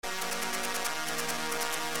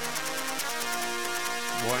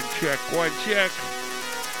One check, one check.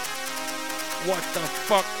 What the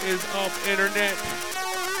fuck is up, internet?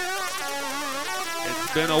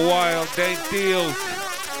 It's been a while, Dank Deals.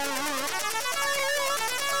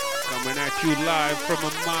 Coming at you live from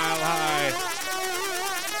a mile high.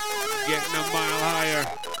 Getting a mile higher.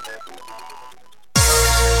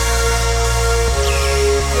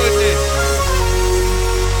 Goodness.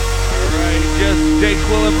 Alright, just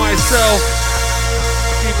Dayquil and myself.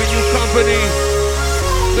 Keeping you company.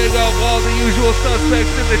 Big up all the usual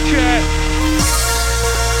suspects in the chat.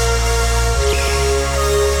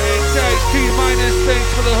 Hang tight, T-minus, thanks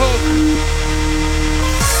for the hook.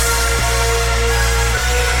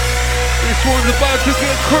 This one's about to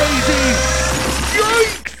get crazy.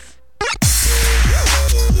 Yikes!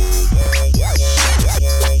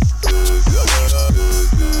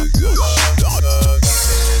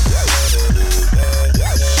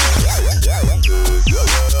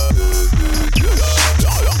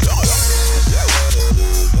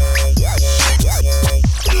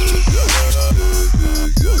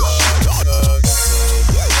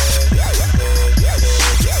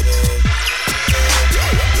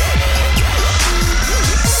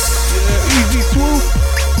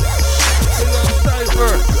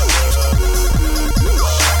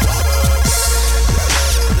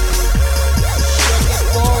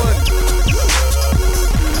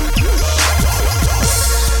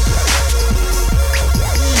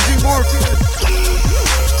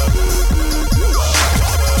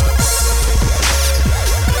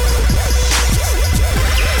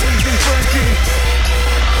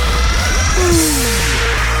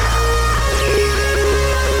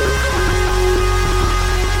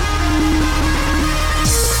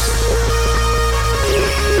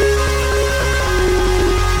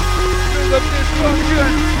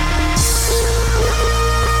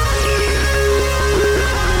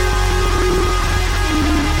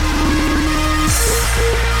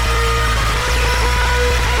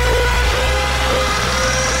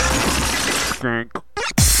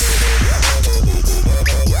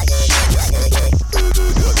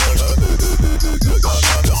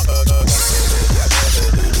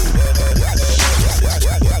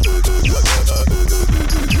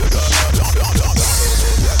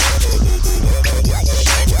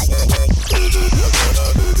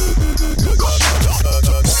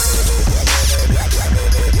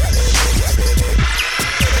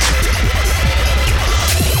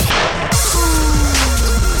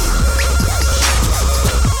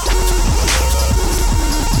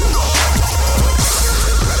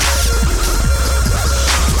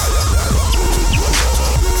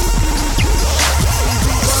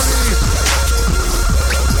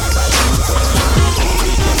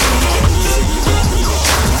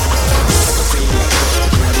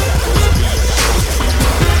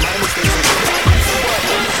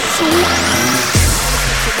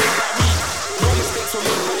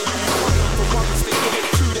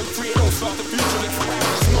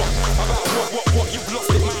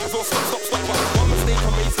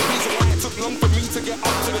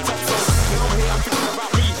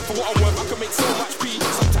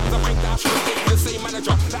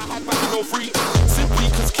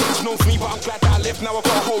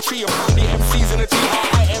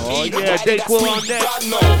 Dayquil on that.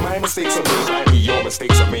 No, my mistakes are made by me, your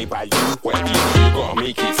mistakes are made by you. Whatever you do, you gotta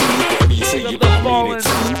make it through. Whatever you say, you gotta mean it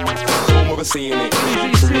too. Don't ever saying it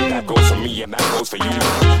ain't true. That goes for me and that goes for you.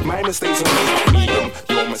 My mistakes are made by me,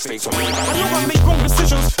 your mistakes are made by you. I know I make wrong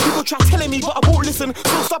decisions. People try telling me, but I won't listen.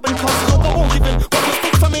 So stubborn, cause I won't give in. But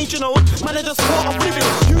mistakes I made, you know, man, I just part of living.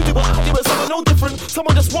 You do what I do, but someone no different.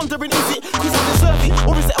 Someone just wondering, is it cause I deserve it,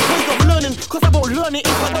 or is it a way of learning? Cause I won't learn it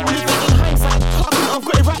if I don't live it in hindsight. I've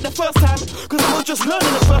got it right the first time, cause I was just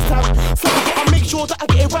learning the first time. So I've got to make sure that I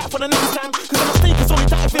get it right for the next time. Cause a mistake is only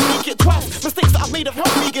that if I make it twice. Mistakes that I've made have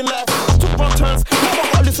helped me in life. I took wrong turns, now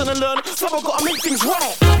I've got to listen and learn. So I've got to make things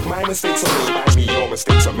right. My mistakes are made by me, your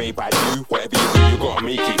mistakes are made by you. Whatever you do, you got to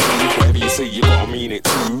make it through. Whatever you say, you got to mean it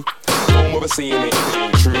too. Don't ever saying it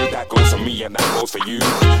ain't true. That goes for me and that goes for you.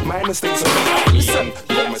 My mistakes are made by me and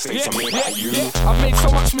your mistakes are made by you. I've made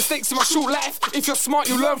so much mistakes in my short life. If you're smart,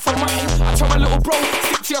 you learn from mine. I tell my little bro,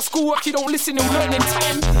 stick to your schoolwork, you don't listen, you'll learn in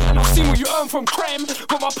time. And I've seen what you earn from crime.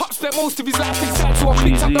 But my pop spent most of his life inside, so I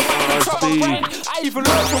picked up the mic and tried my grind. I even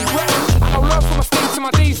learned from grime, and I'll learn from mistakes till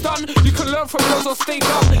my day's done. You can learn from yours or stay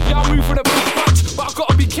dumb. Yeah, I move with a big bunch, but I've got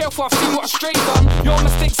to be careful, I've seen what I've straight done. Your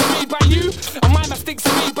mistakes are made by you, and my mistakes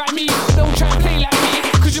are made by me. Don't try and play like me,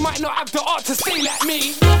 cause you might not have the art to stay like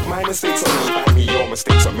me. My mistakes are made by me, your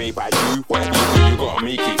mistakes are made by you. Whatever you do, you gotta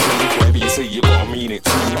make it through. Whatever you say, you gotta mean it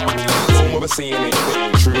too. Don't ever saying it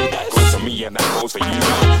ain't true. That goes to me me and that goes for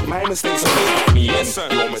you. My mistakes are made by me, yes sir.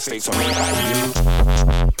 Your mistakes are made by you.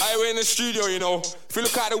 We're in the studio, you know. If you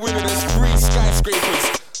look out the window, there's 3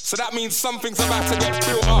 skyscrapers. So that means something's about to get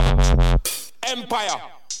built up. Empire,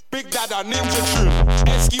 Big Dada, Ninja Tune,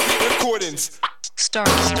 SQ Recordings. Start.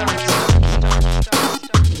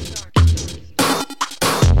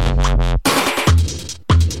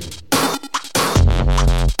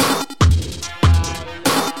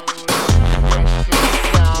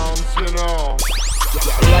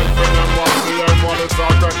 It's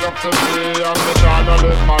all turned up to me. I'm trying to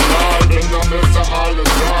live my life in the midst of all the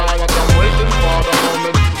strife. But I'm waiting for the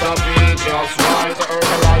moment to be just right. To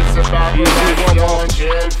organize it back with that young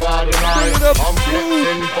chill for the night. I'm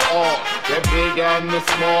flexing for all, the big and the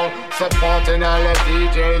small. Supporting all the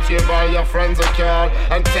DJs, give all your friends a call.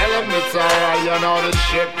 And tell them it's alright, you know the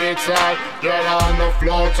shit it's hot. Get on the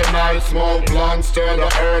floor tonight, smoke blunts till the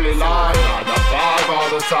early light. On the vibe all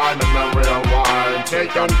the time and then we'll wine.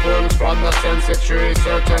 Take on pulls from the sensitive,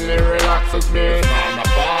 certainly relaxes me. On the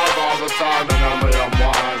vibe all the time and then we'll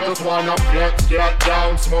wine. Just wanna flex, get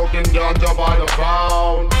down, smoking ganja by the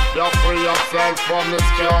pound. Don't free yourself from this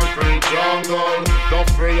concrete jungle. Don't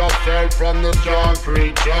free yourself from this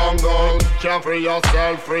concrete jungle. Can't free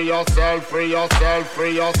yourself, free yourself, free yourself,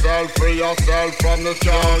 free yourself, free yourself from this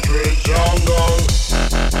concrete jungle.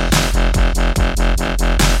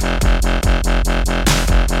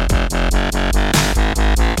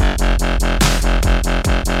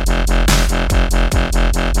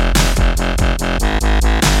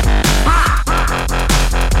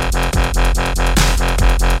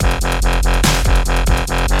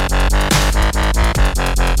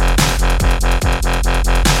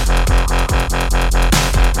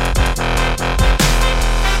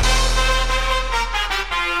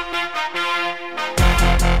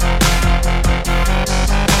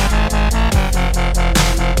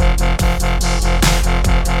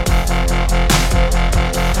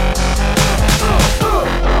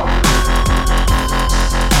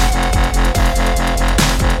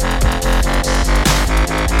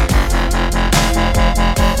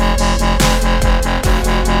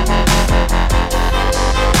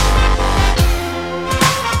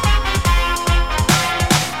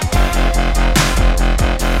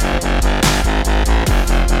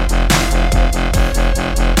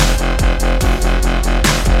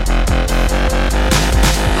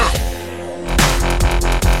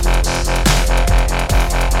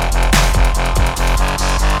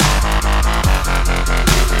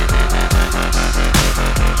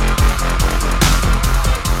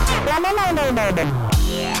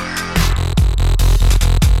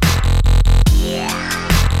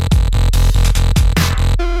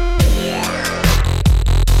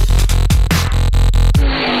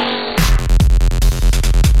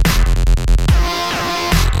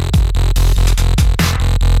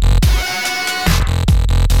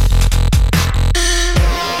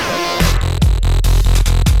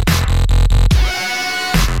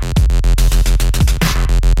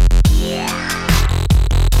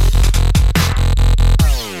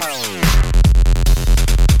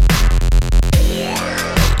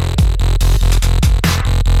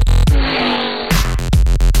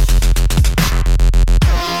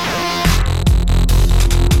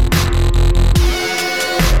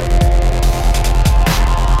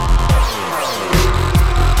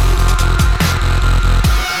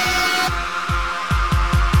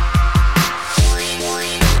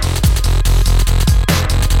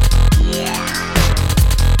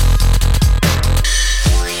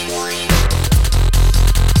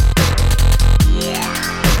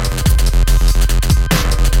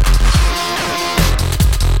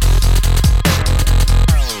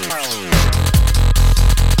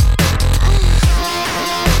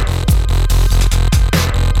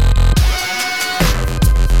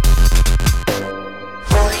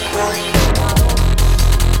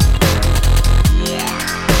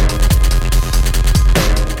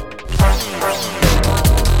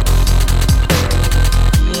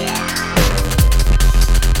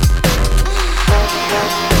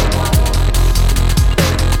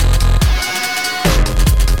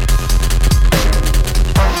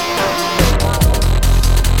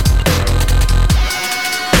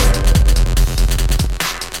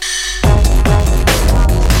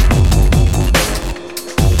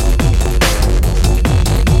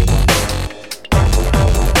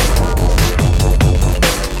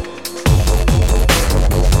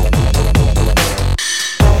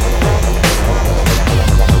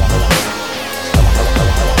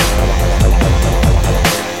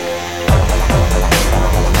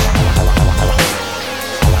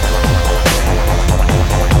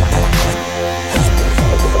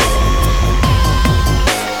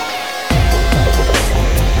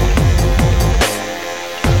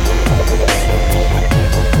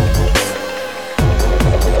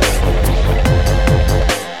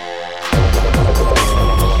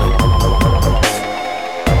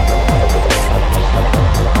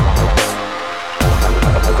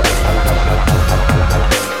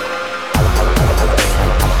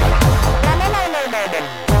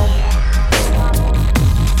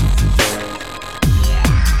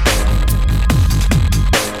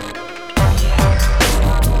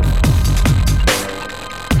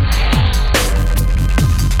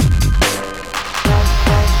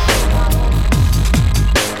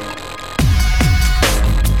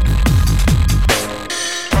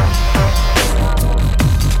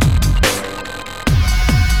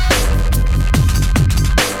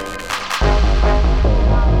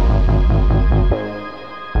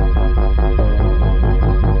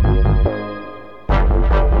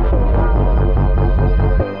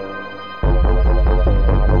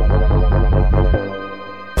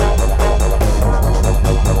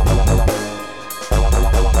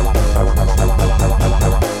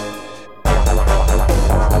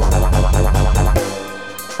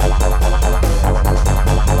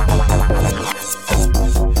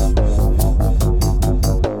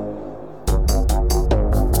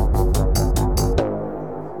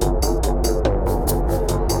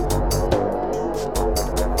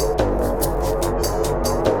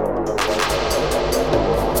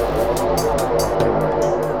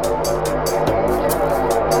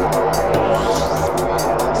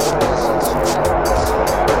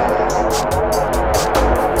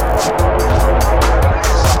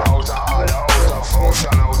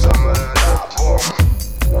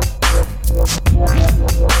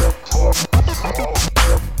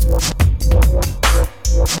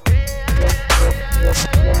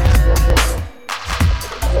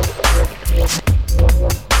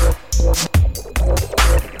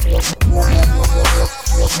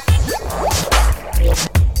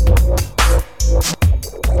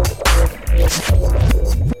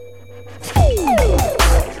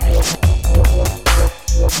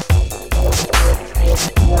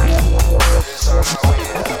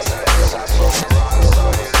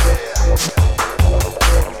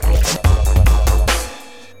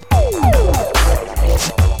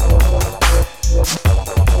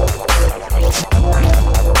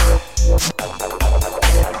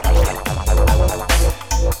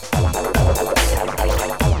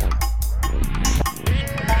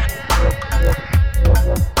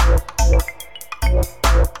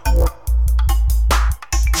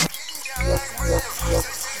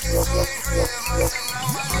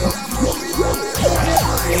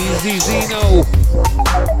 Easy Zeno.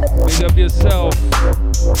 Big up yourself,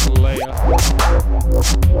 Leia.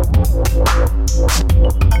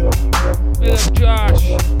 Big up Josh.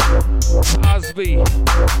 Osby.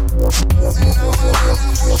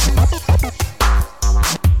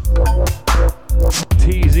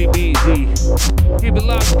 Teasy Beezy. Keep it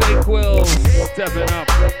locked, Dayquil. Stepping up.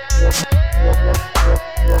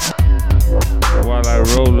 While I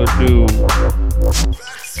roll a do.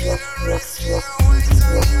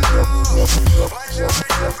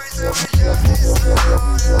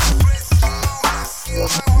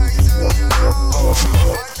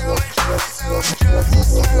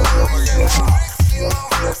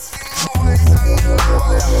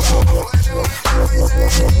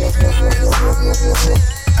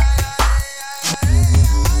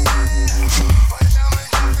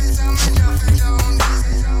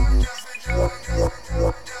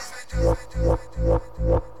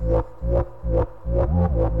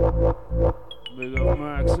 Big up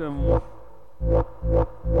Maxim.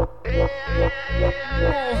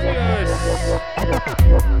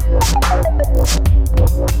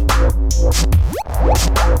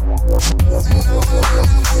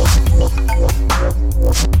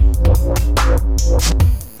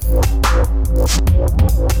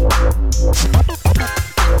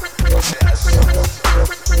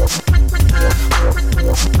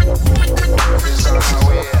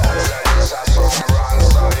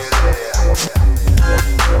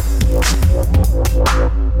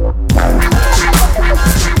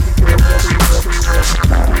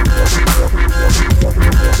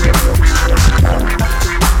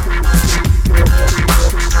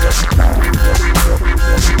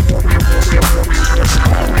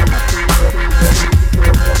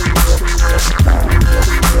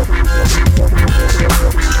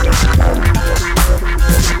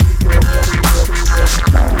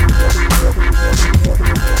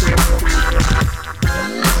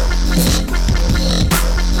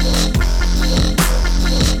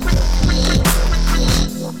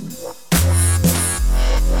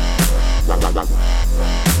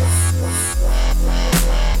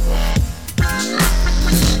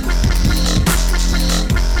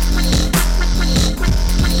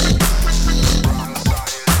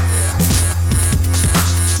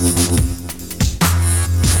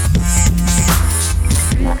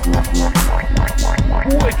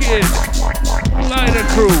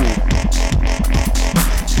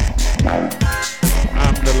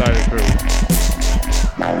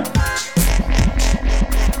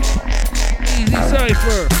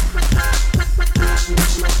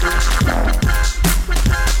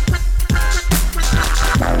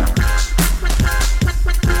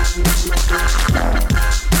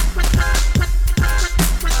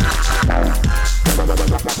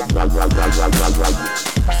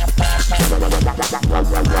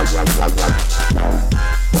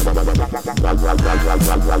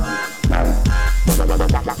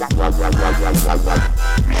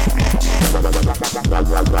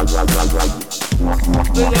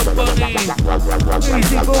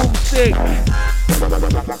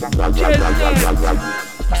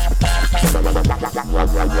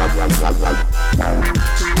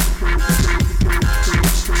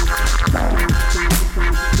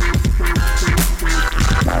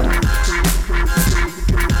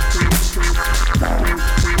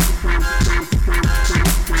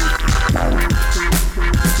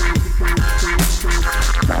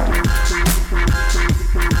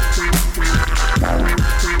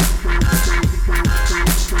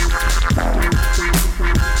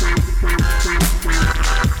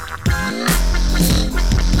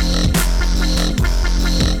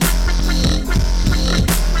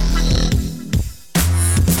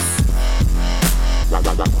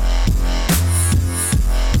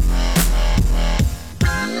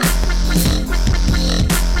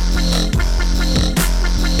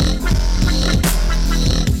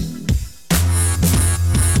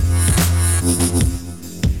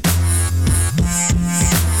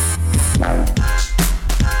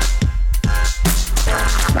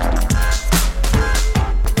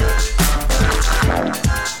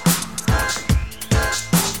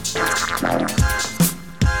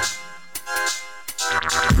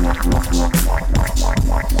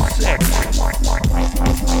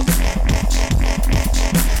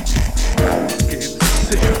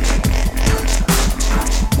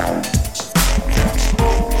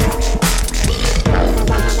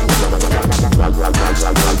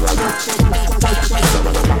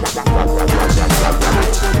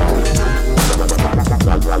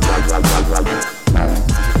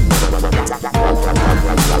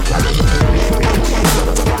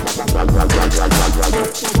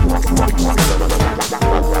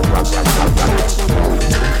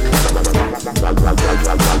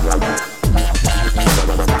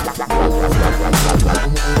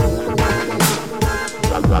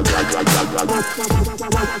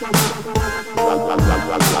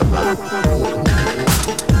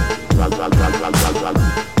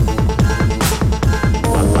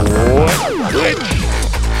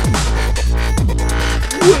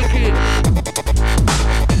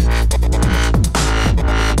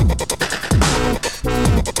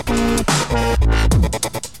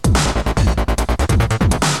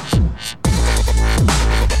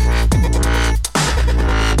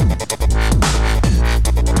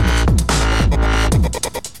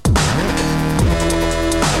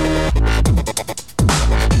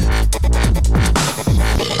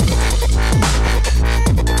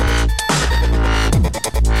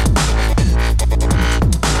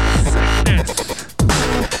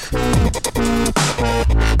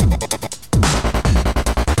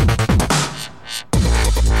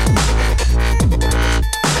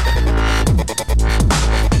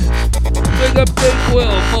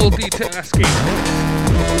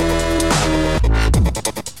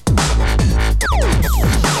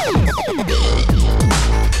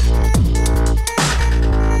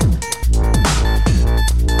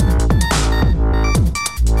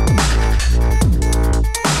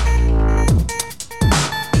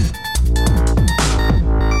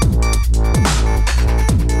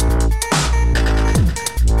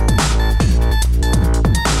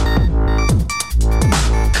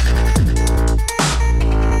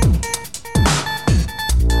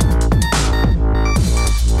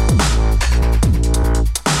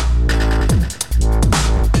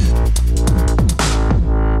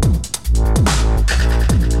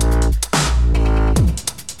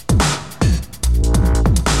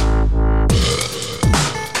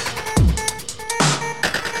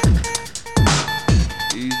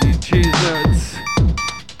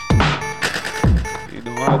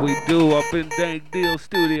 In Dank Deal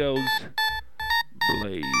Studios,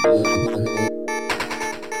 Blaze.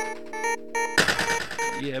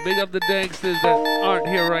 Yeah, big up the Danksters that aren't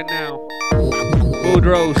here right now.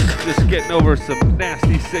 Boudros just getting over some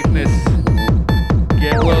nasty sickness.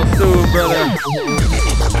 Get well soon, brother.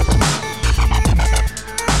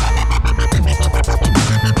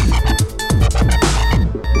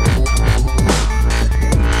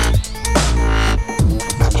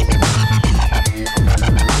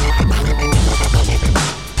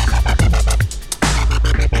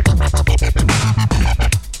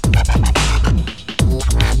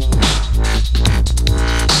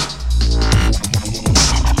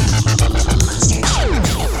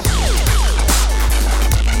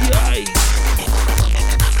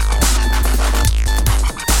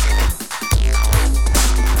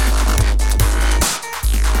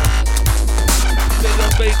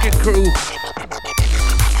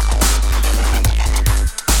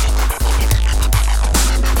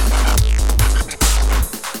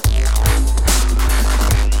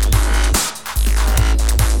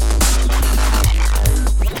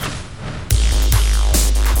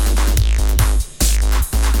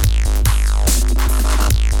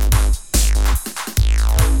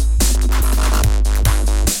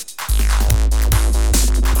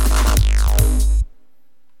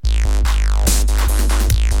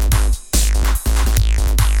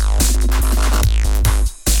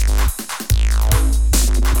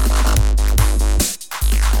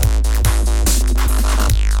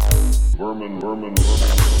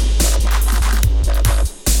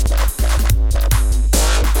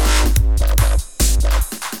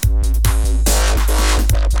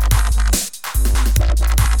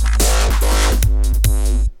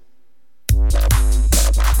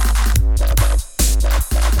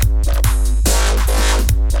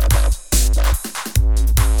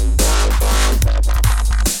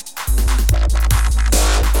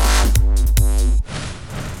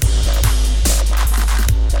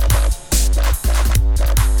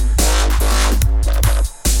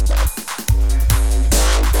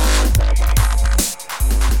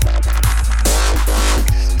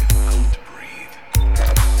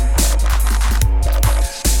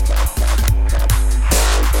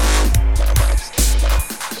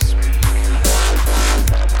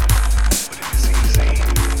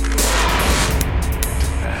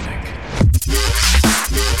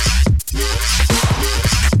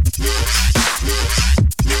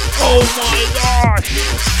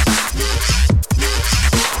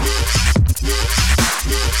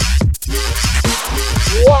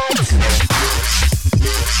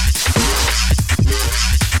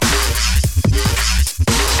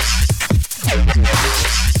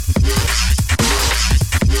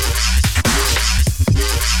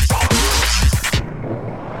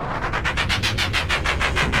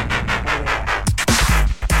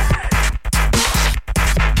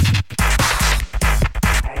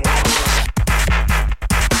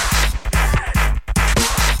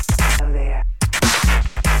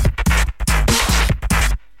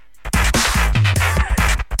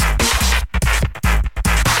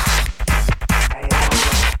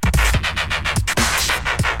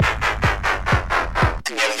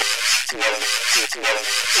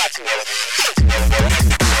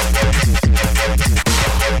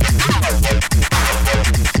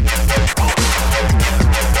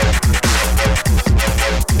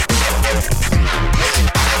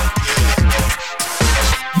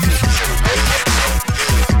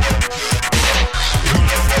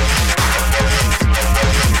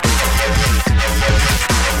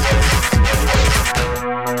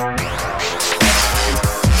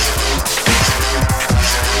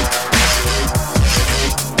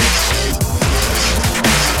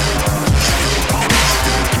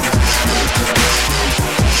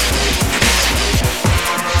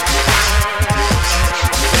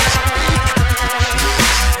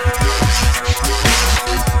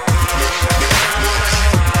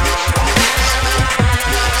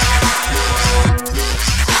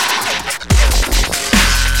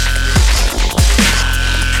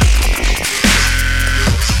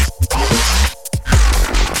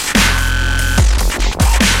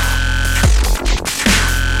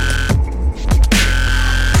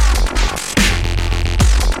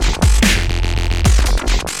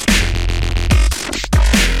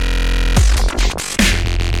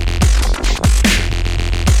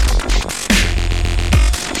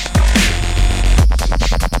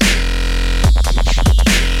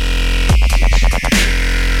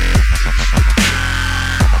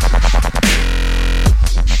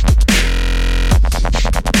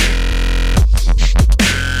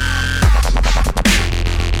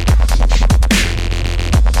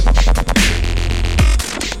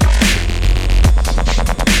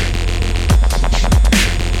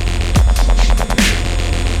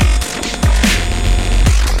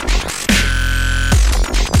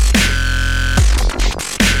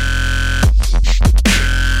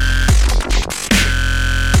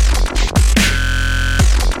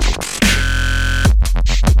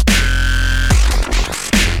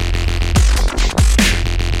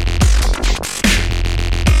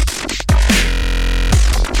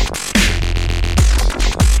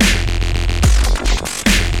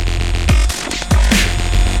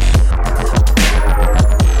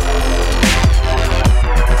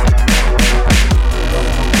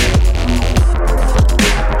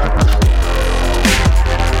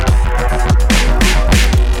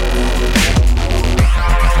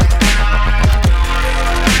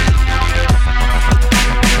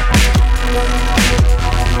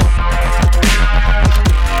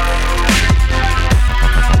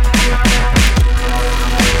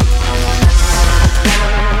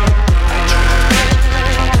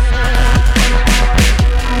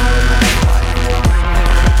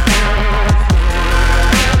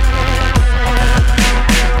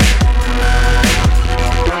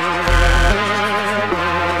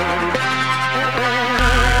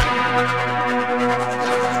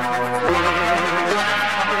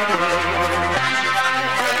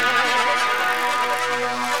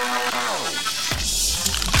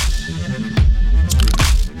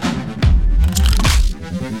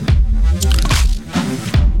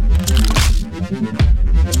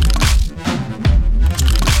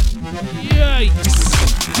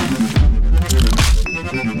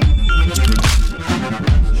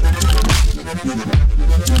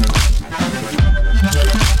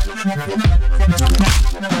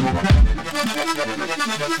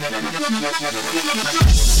 Yeah,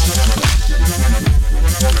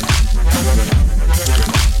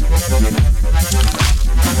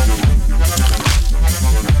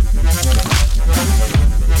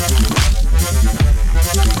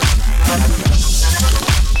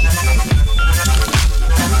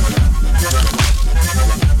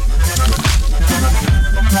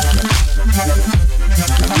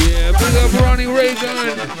 big up Ronnie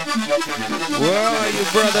Reagan. Where are you,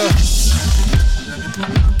 brother?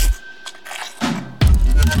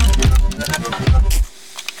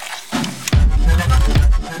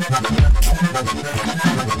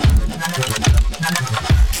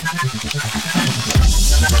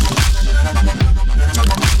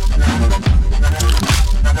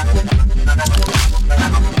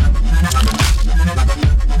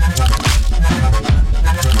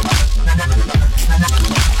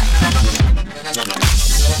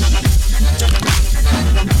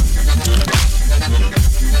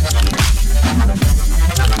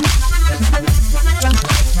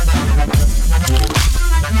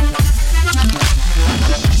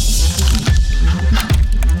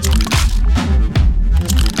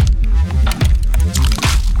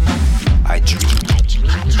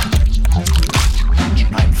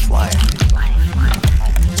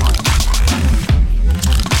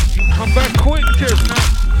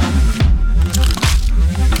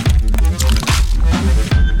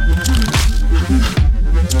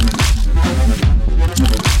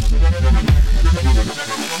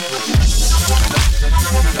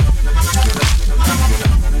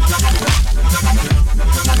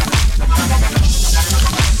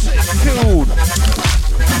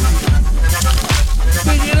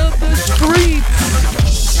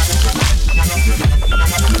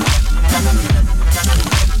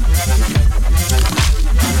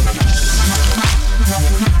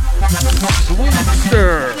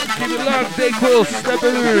 Dayquil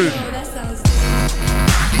stepping in.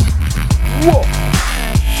 Whoa.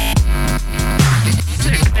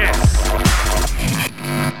 Sickness.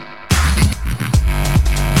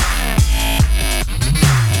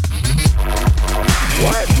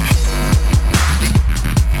 What?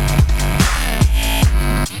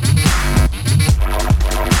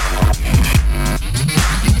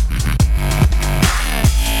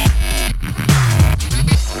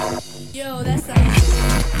 Yo, that sounds.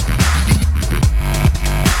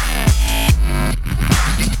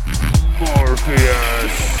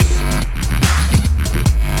 Morpheus.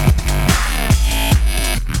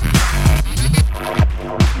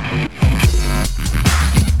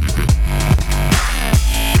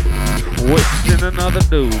 Twisting another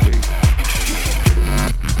doobie.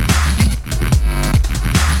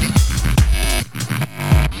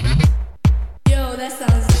 Yo, that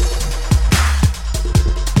sounds.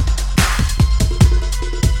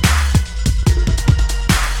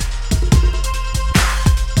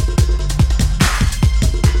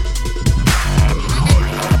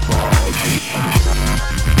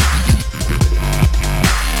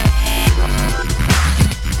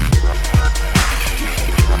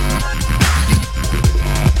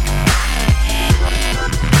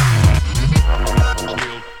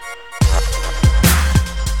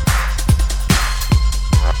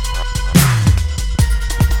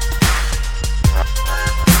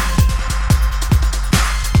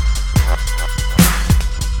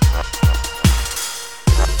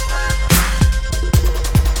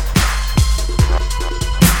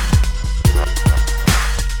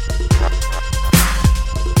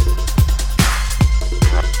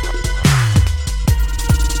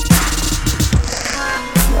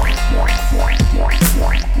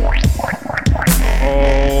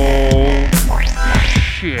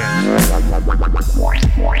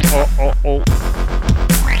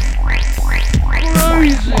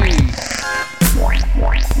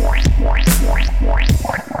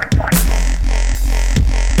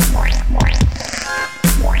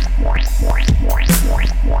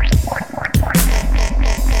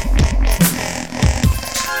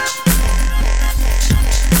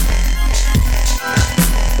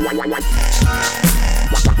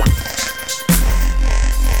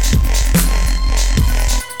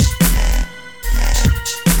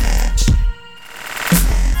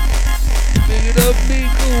 Big it up,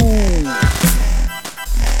 Nico.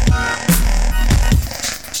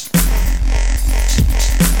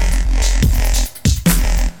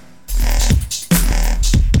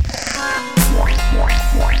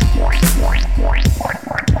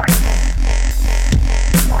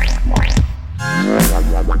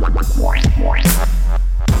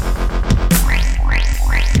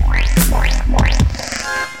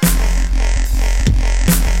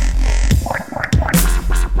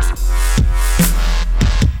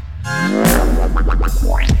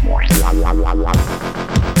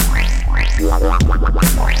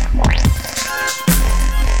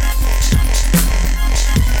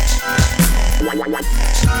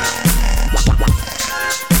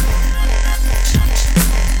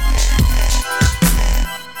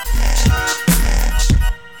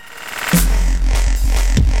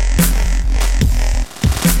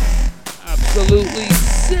 Absolutely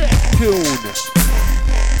sick tune.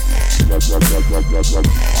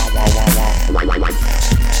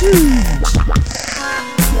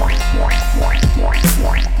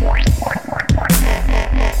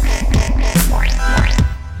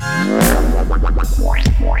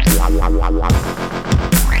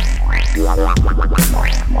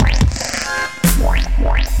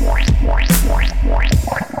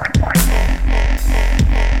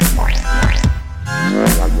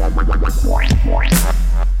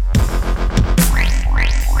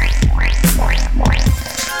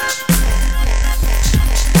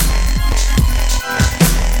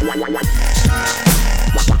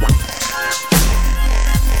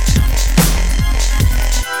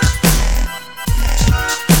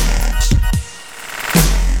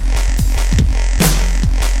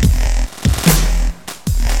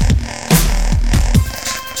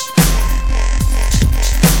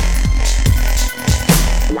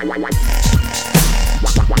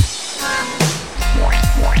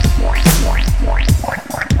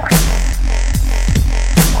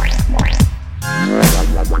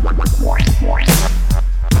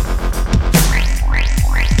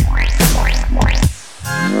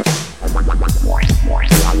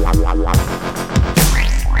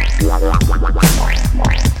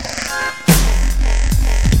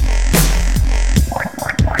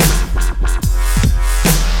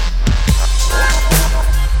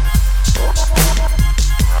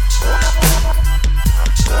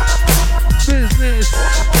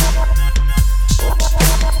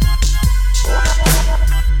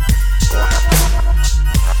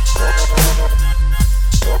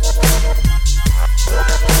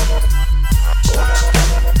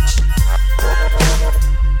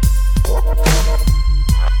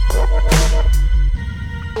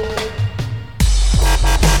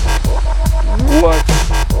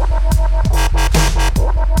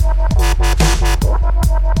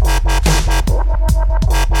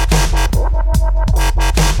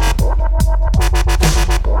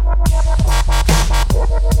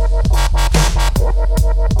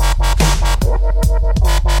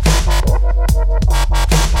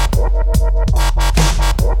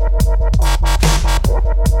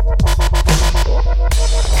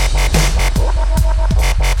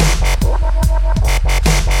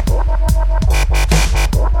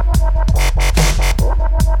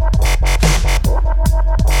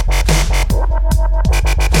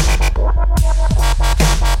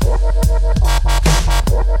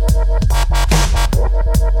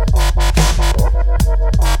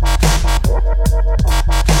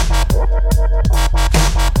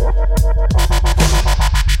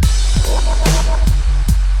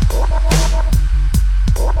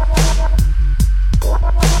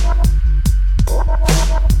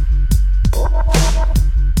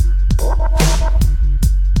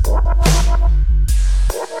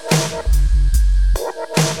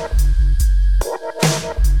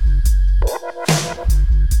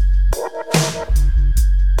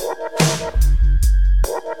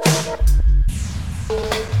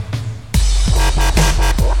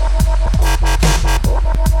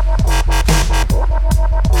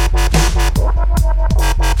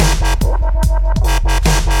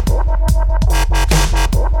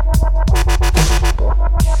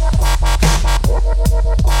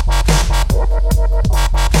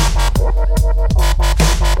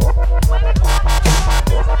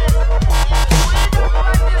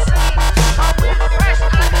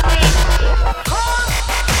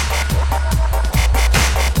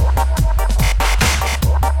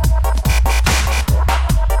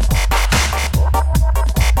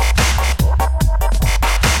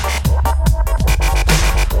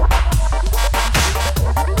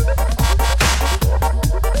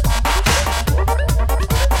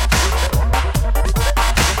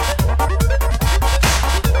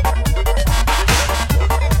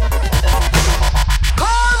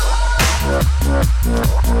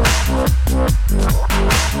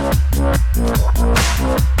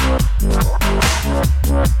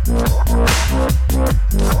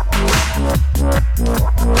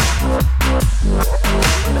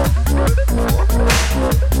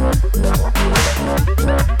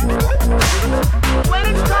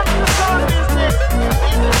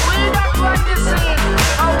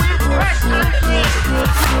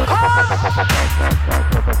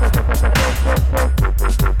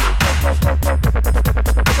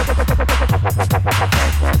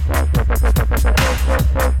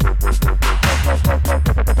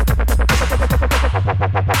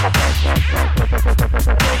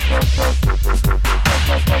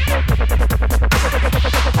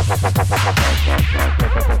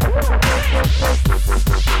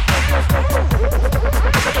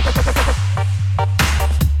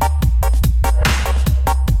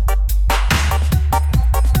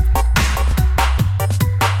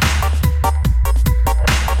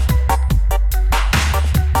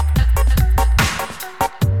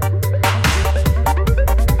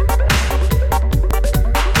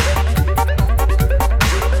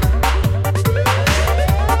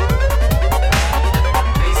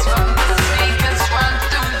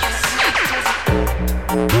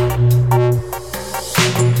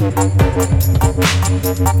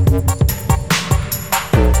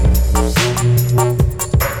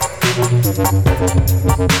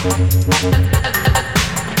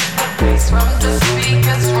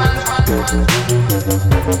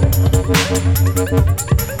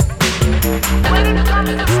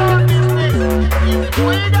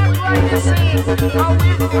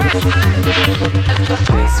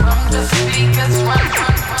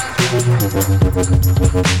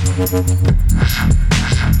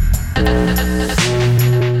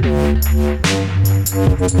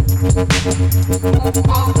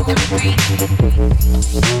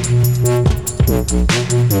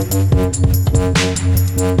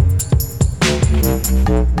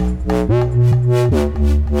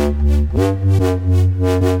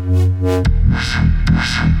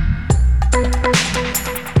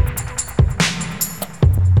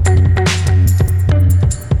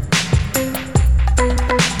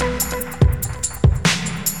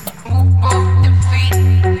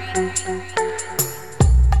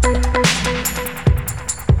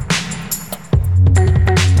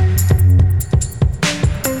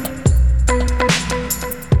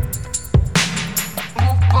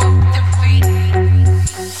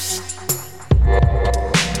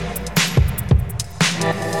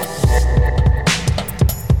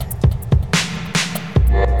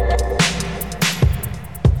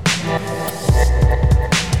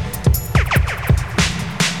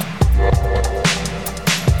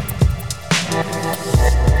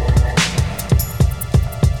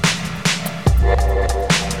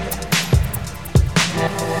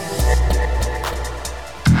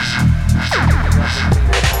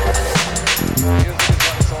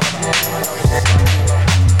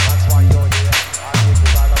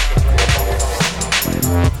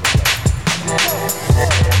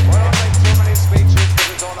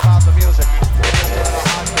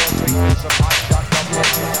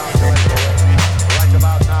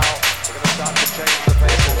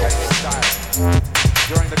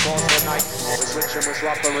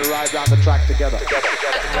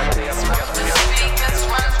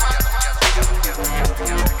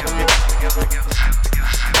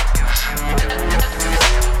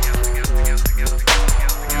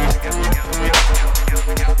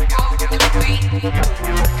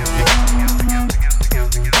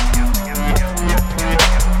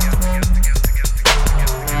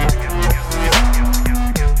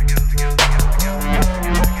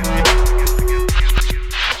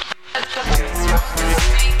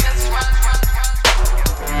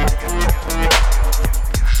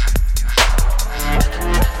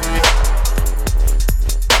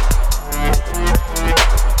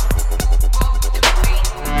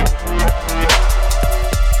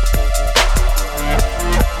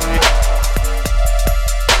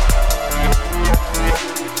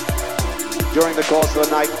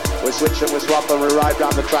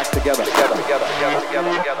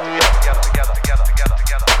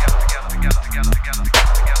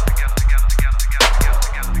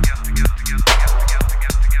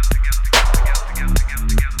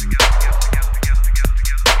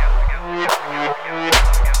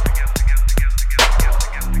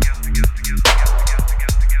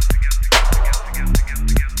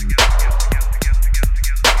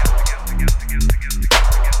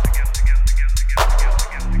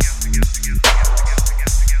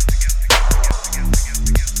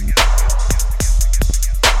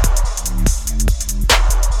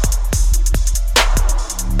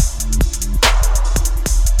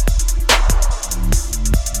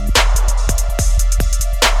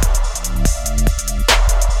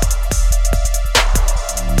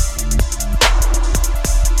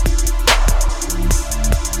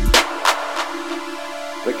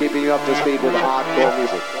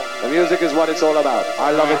 It's all about.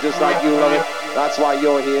 I love it just like you love it. That's why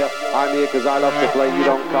you're here. I'm here because I love to play. You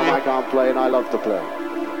don't come, I can't play, and I love to play.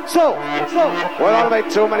 So, we don't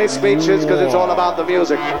make too many speeches because it's all about the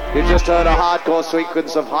music. You just heard a hardcore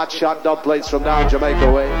sequence of hot shot dub plates from down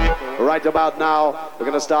Jamaica way. Right about now, we're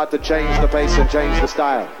going to start to change the pace and change the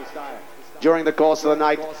style. During the course of the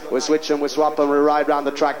night, we switch and we swap and we ride round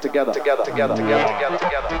the track together.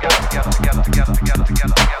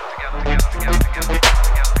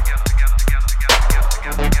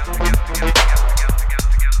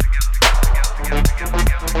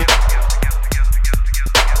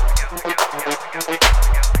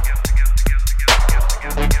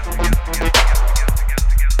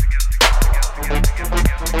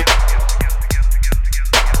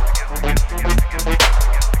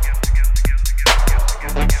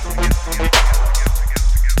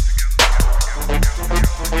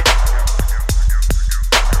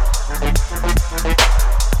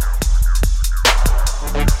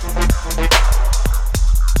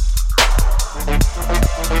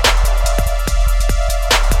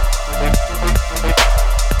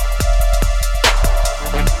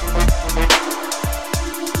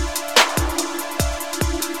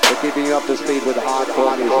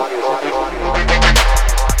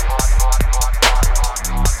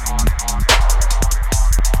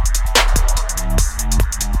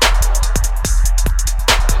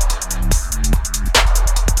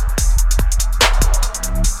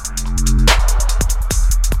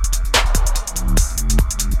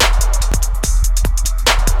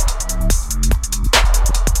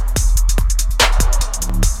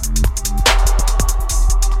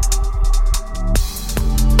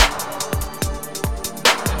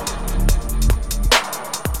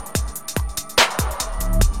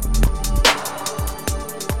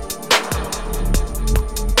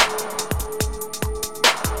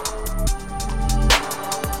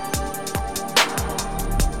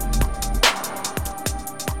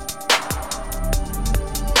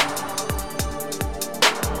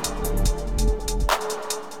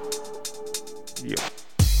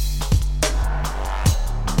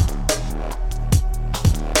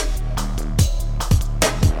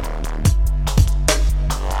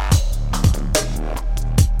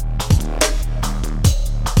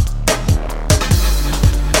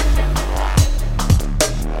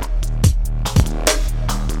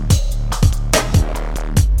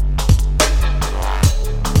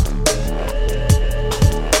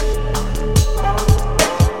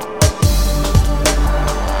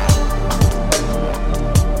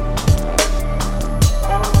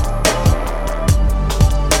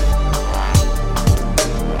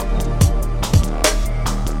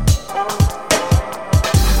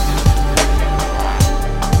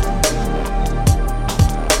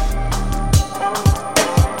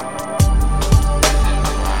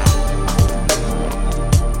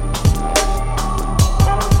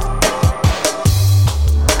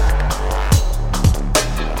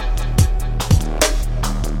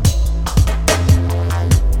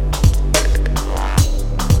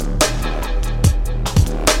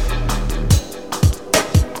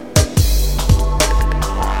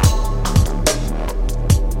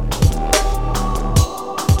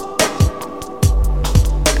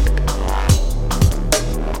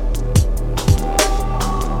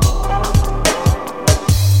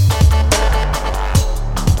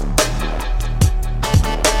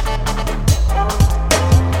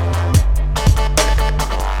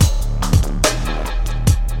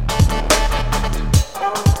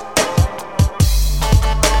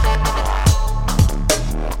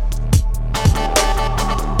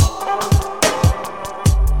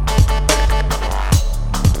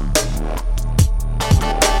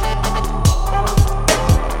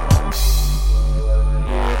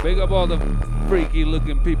 the freaky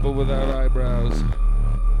looking people without eyebrows.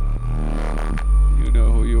 You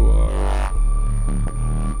know who you are.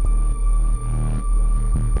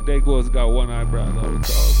 Dago's got one eyebrow though,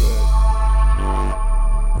 it's all good.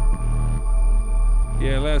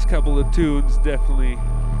 Yeah, last couple of tunes definitely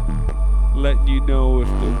letting you know if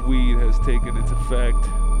the weed has taken its effect.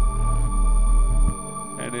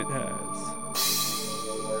 And it has.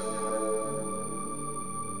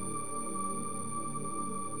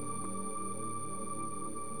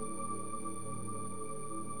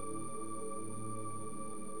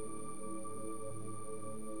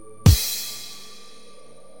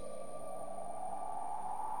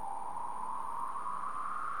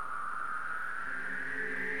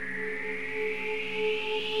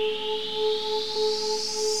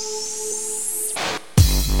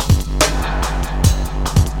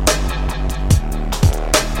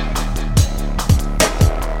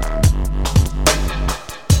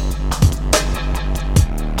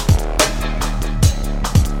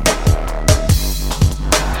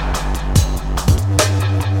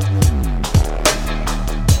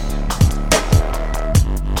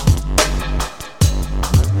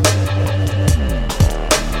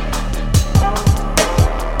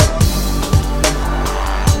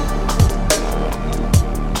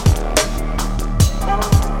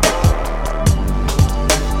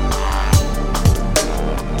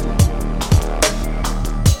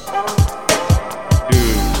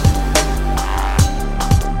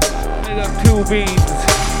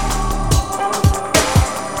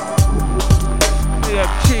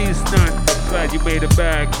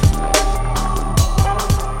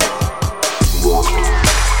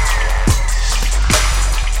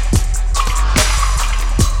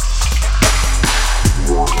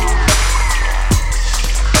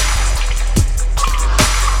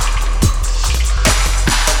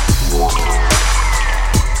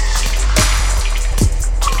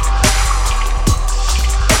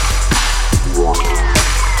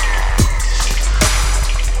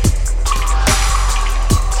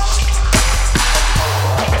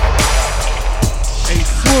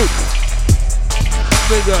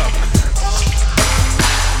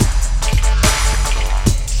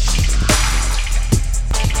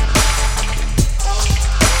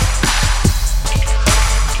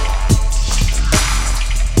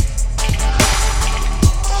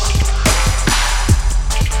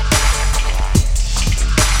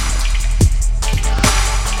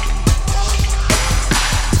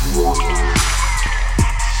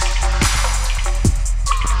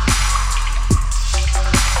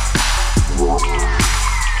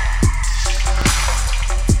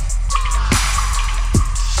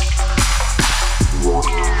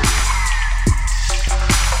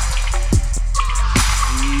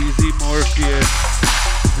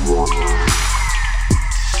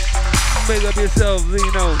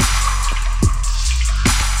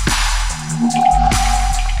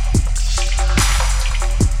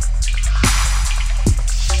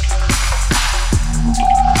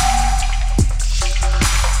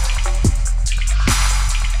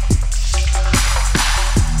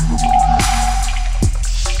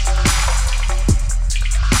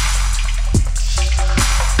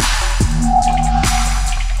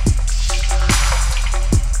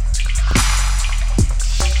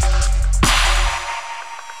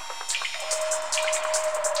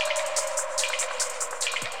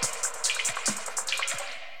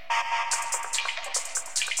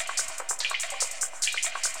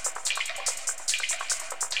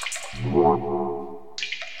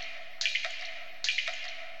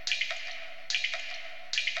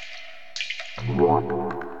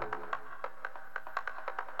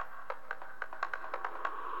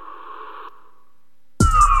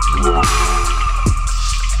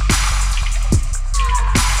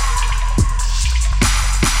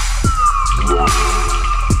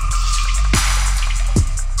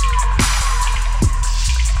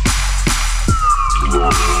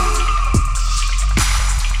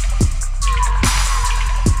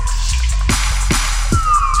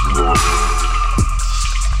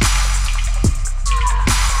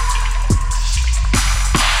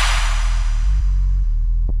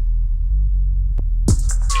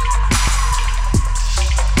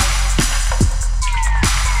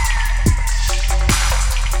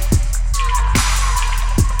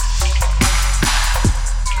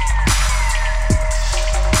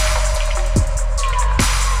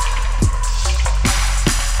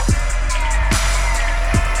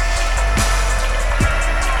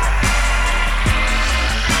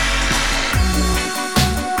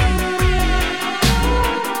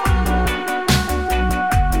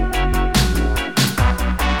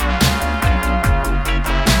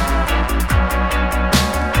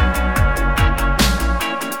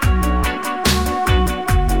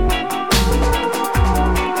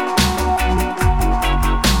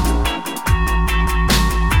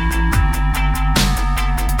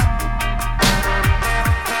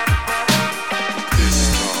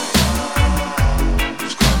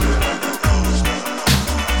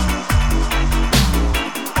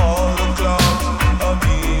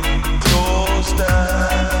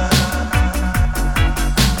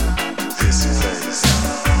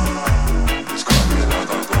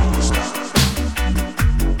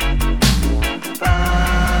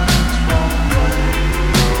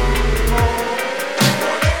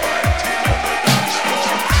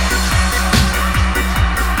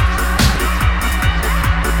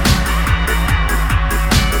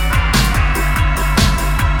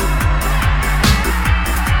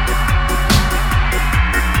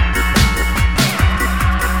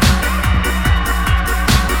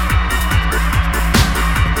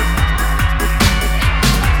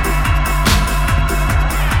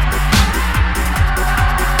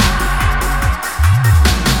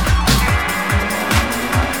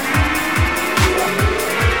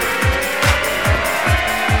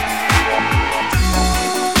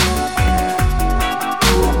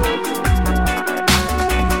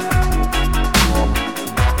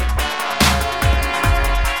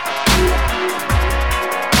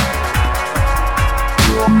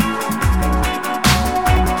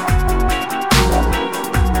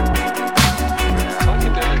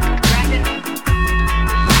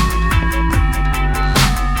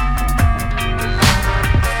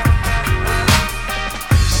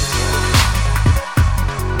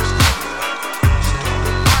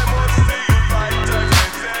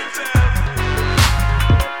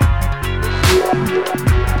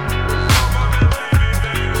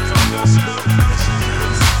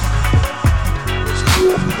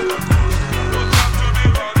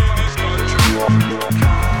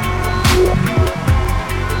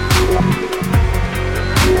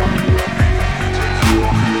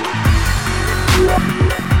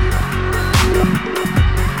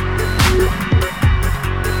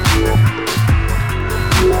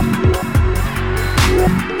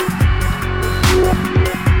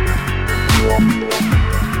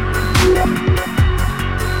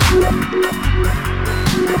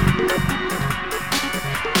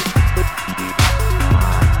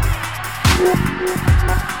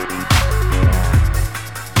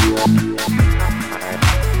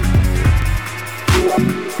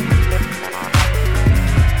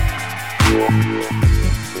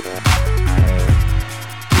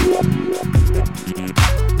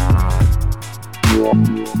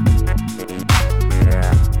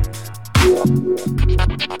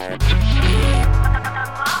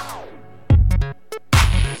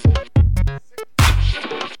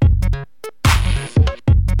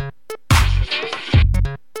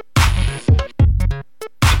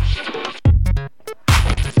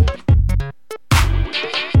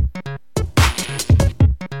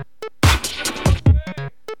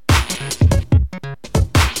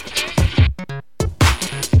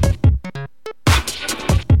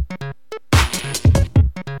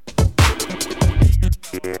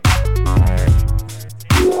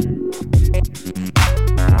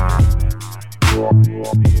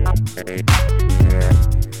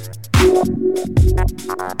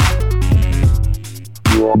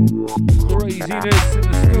 Craziness in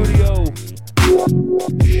the studio.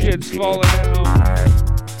 Shit's falling out.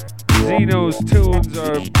 Zeno's tunes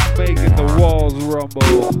are making the walls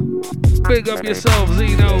rumble. Big up yourself,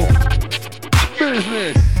 Zeno.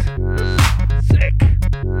 Business. Sick.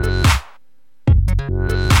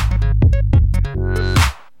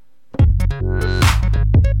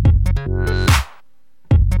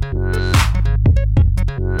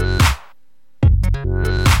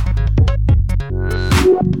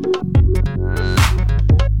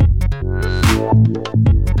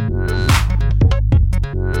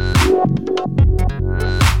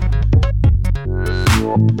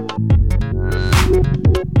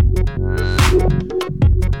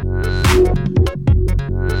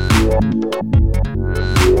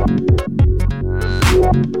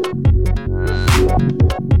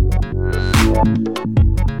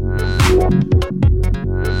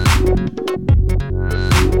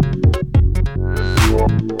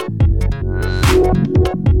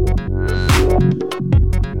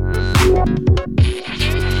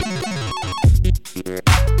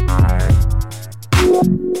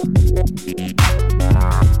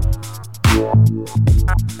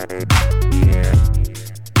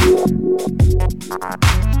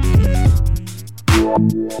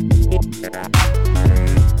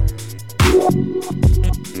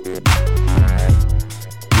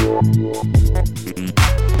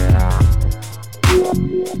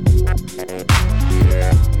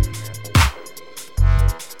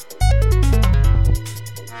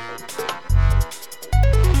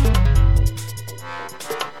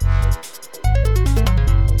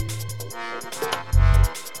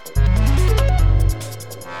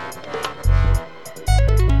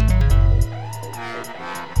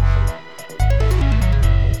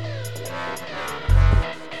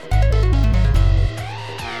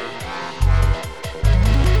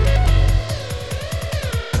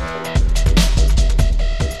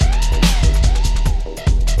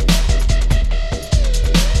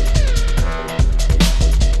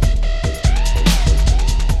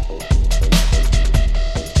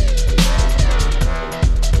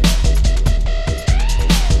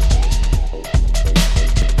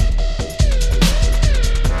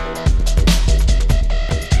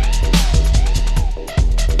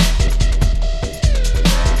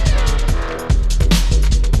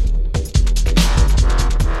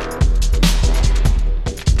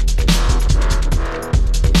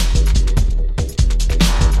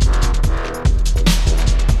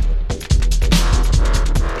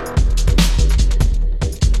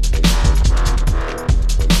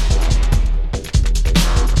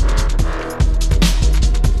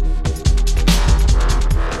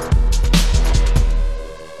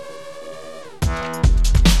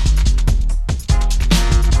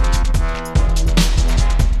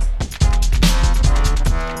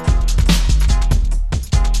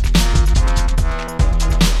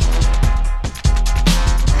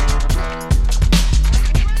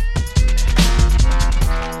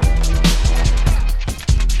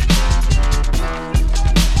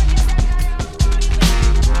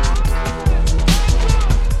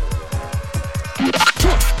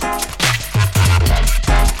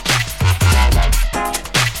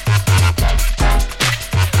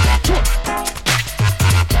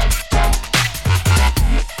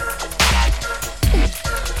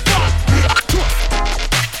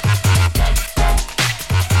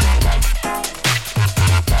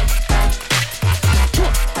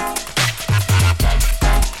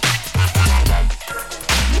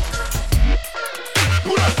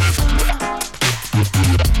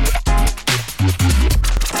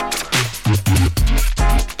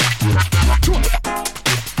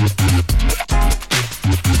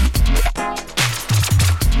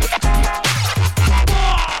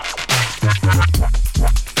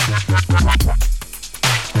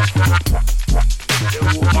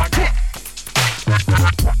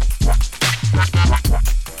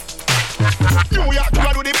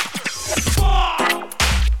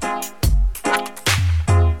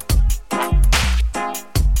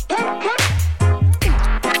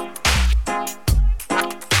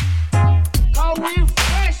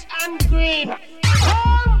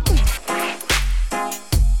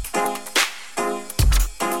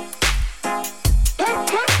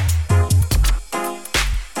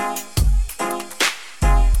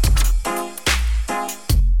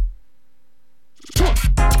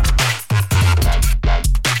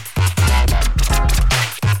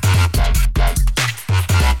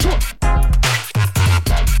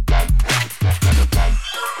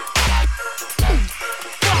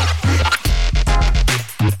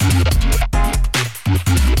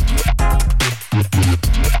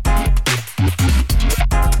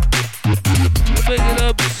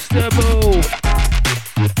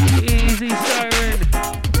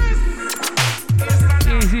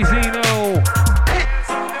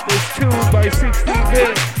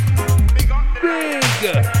 hit.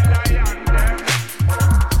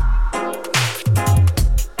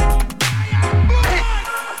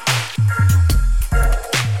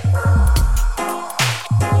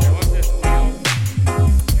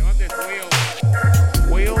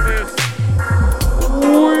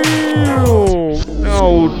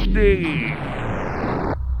 Big.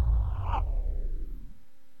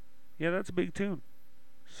 Yeah, that's a big tune.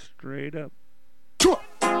 Straight up.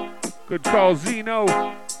 Good call, Zeno.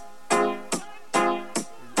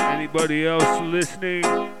 Anybody else listening?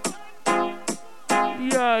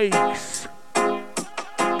 Yikes.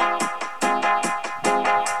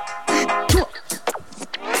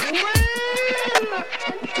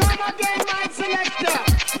 Come again, my selector.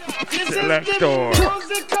 This Selector. is the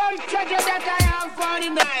musical treasure that I have for the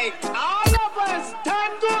night. All of us,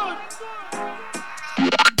 stand good.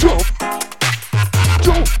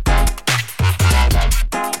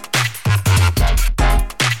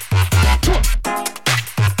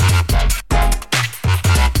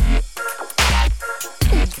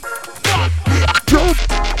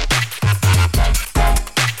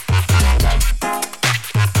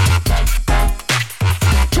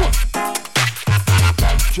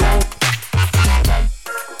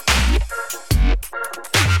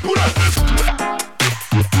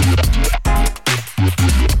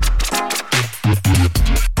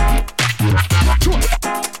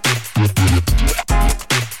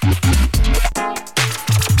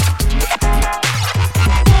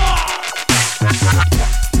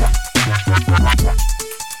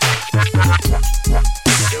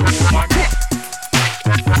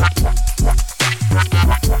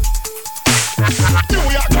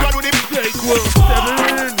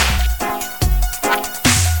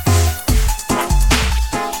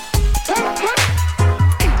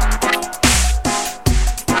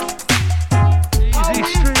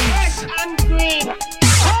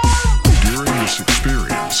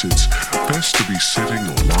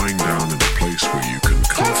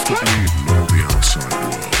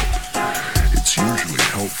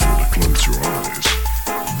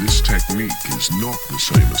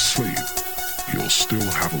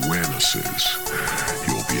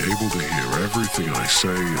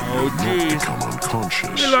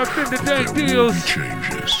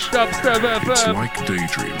 It's like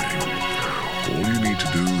daydreaming. All you need to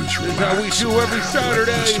do is relax. This is how we do every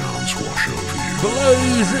Saturday. Let the sounds wash over you.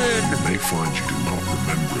 Blazing. You may find you do not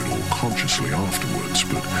remember it all consciously afterwards,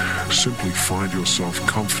 but simply find yourself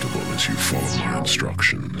comfortable as you follow my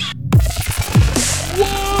instructions.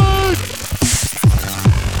 What?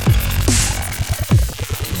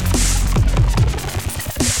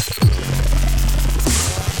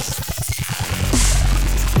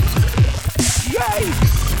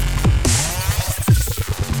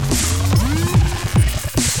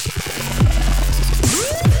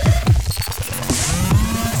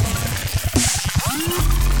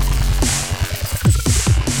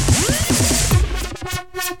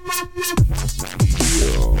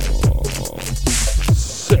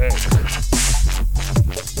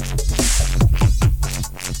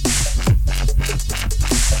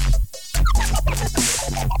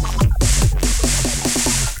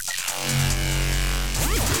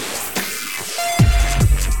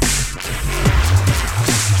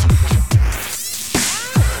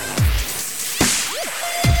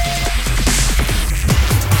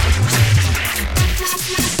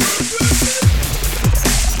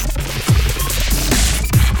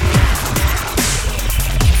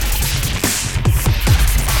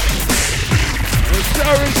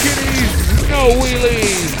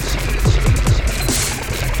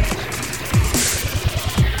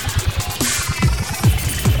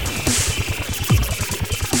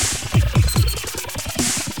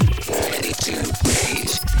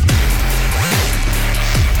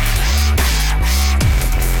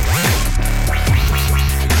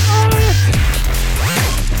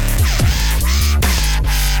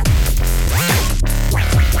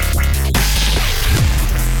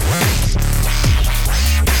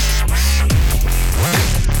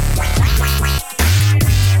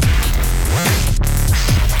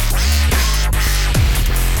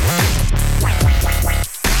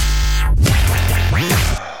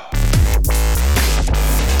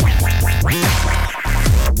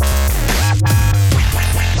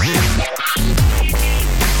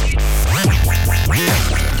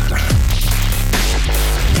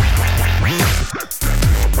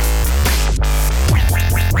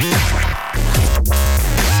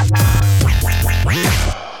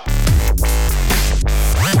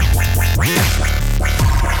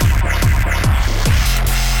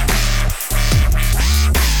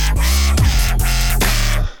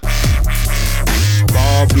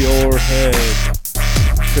 your head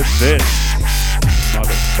to this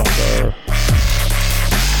motherfucker.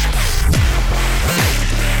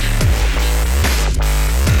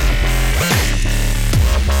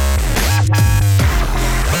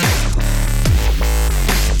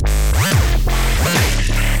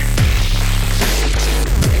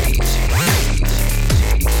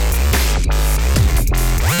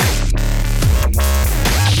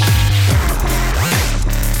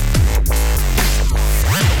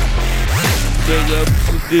 Big up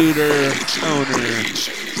the Duder owner.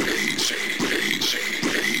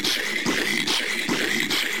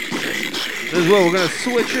 This is what we're gonna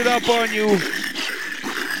switch it up on you,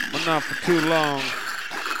 but not for too long.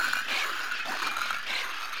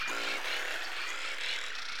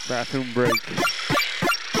 Bathroom break.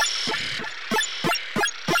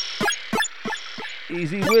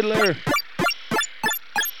 Easy Whittler.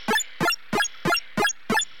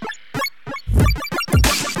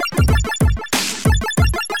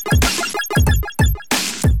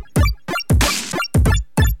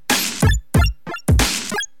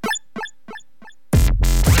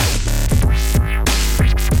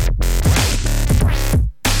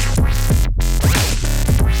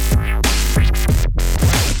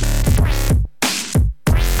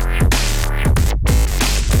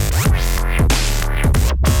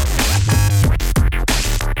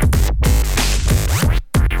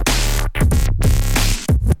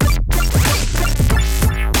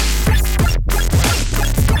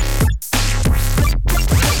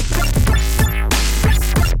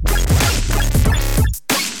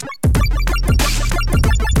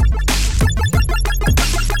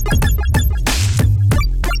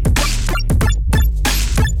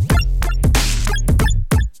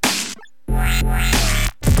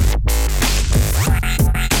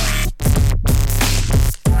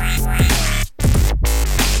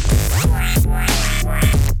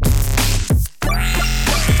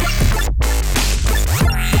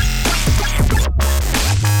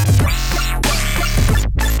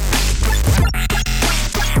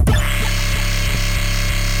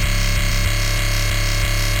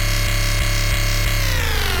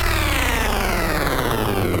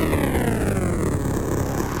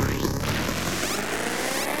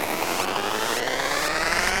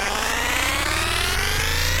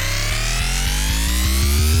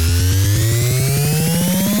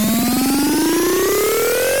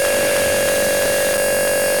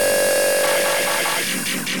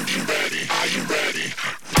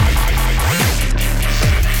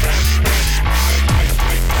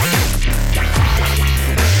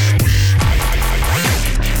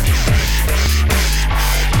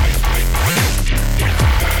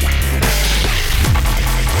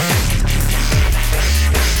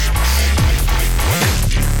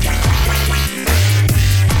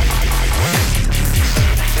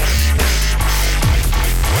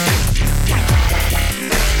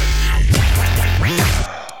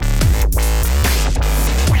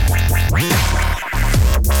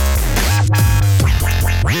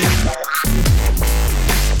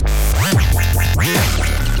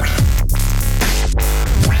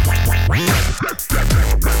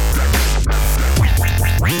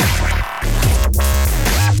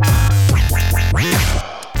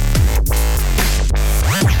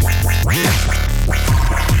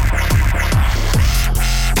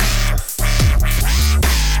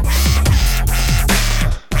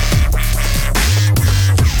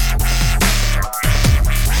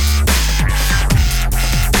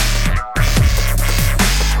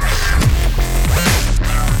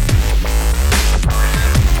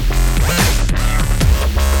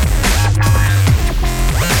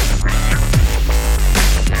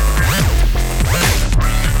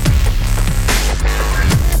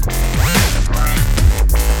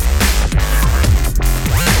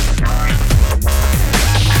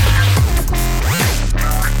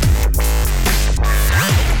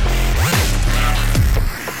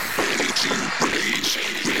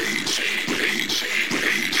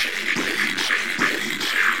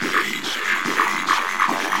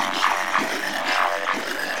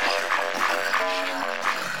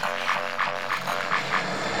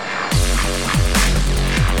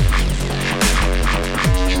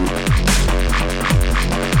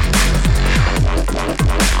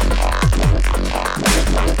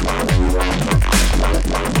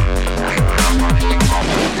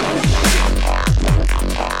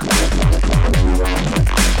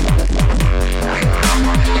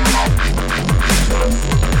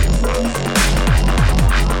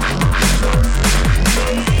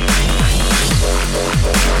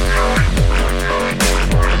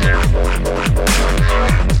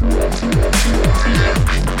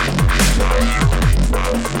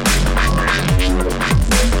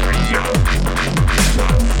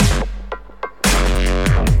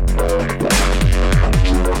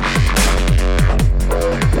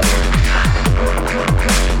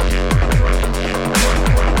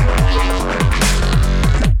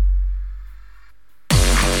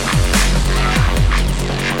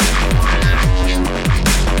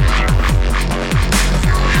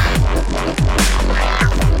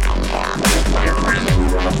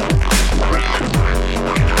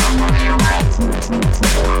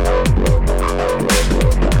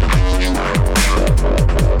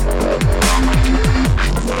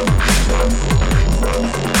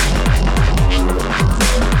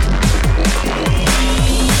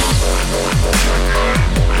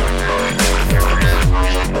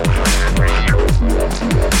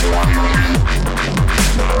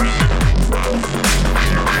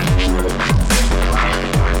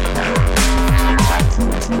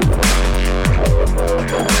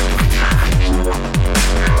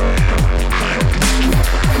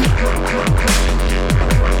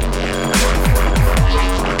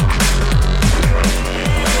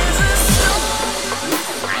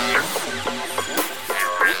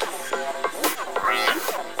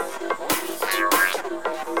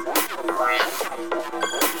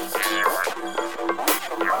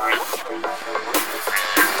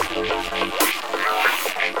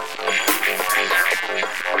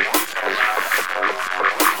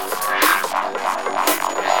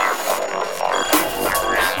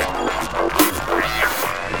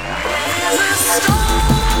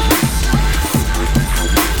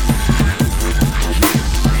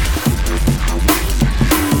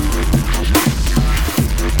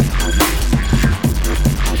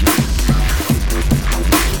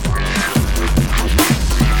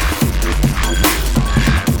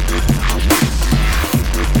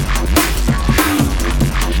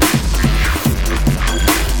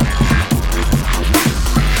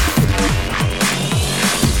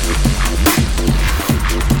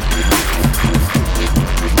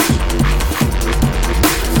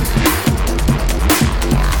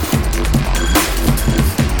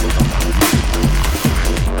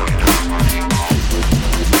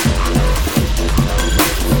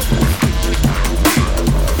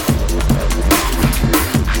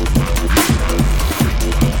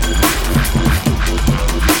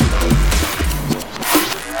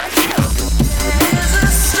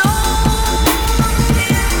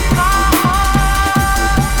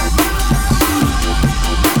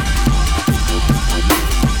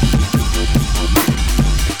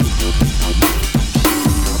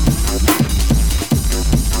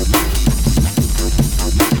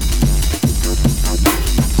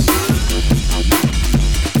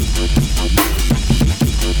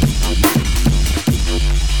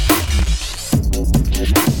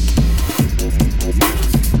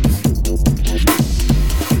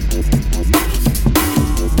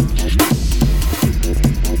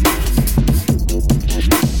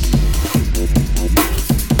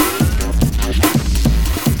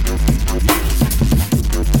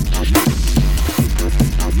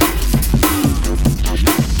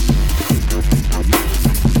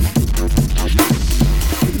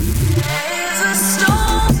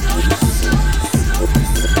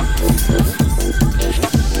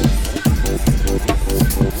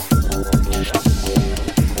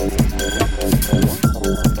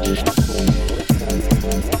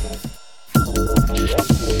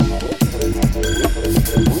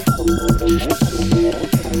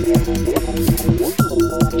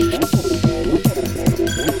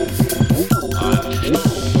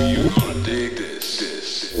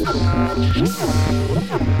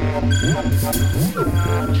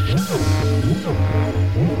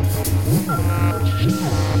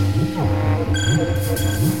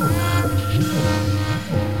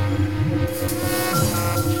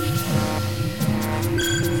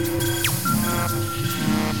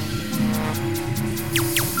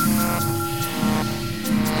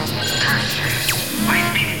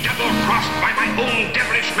 own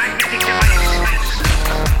devilish magnetic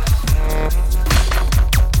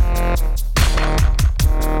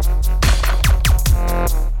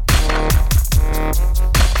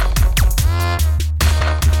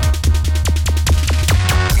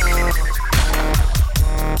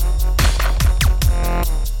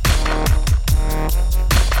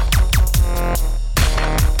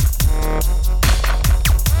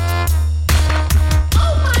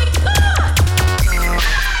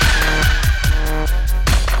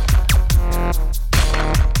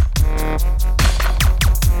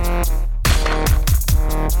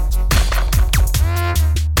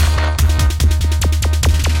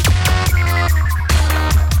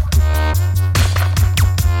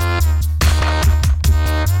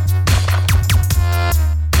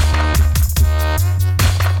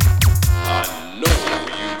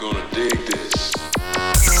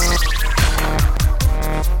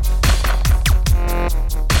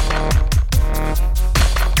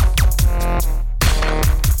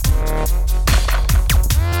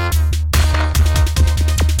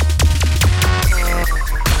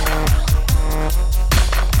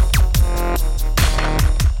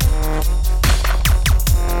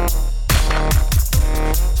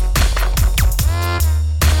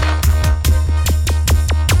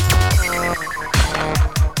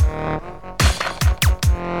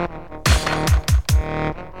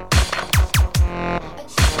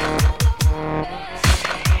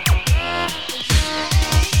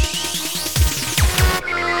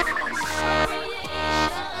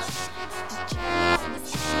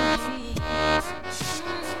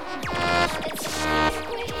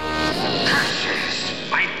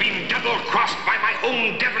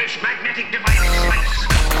device.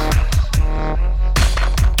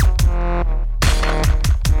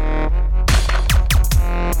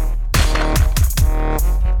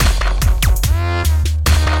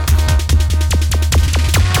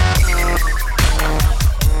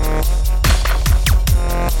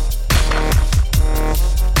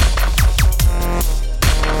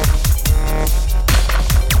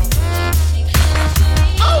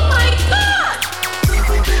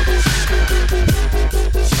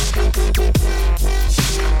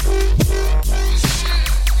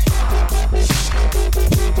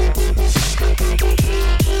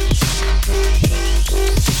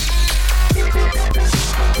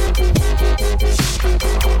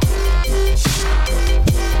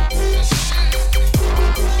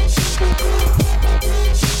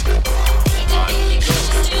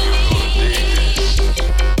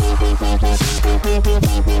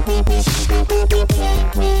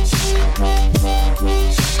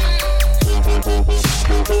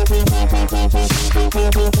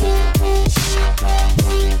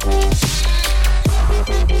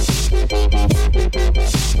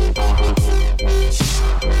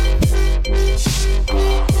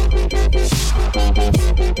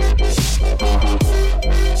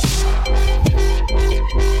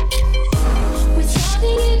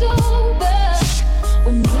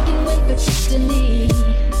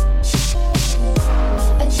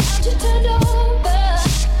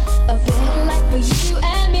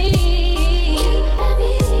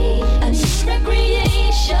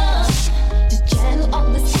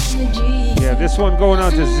 This one going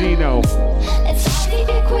out to Zeno.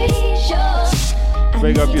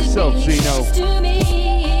 Big up yourself, Zeno.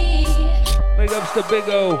 Big ups to Big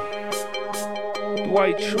O.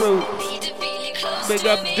 Dwight Schrute. Big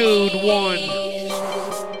up Dude 1.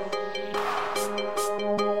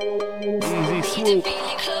 Easy Swoop.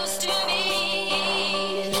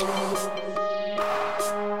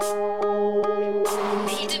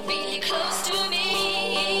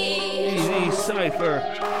 Easy Cypher.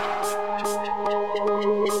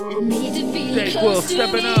 Jake Will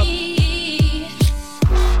stepping up.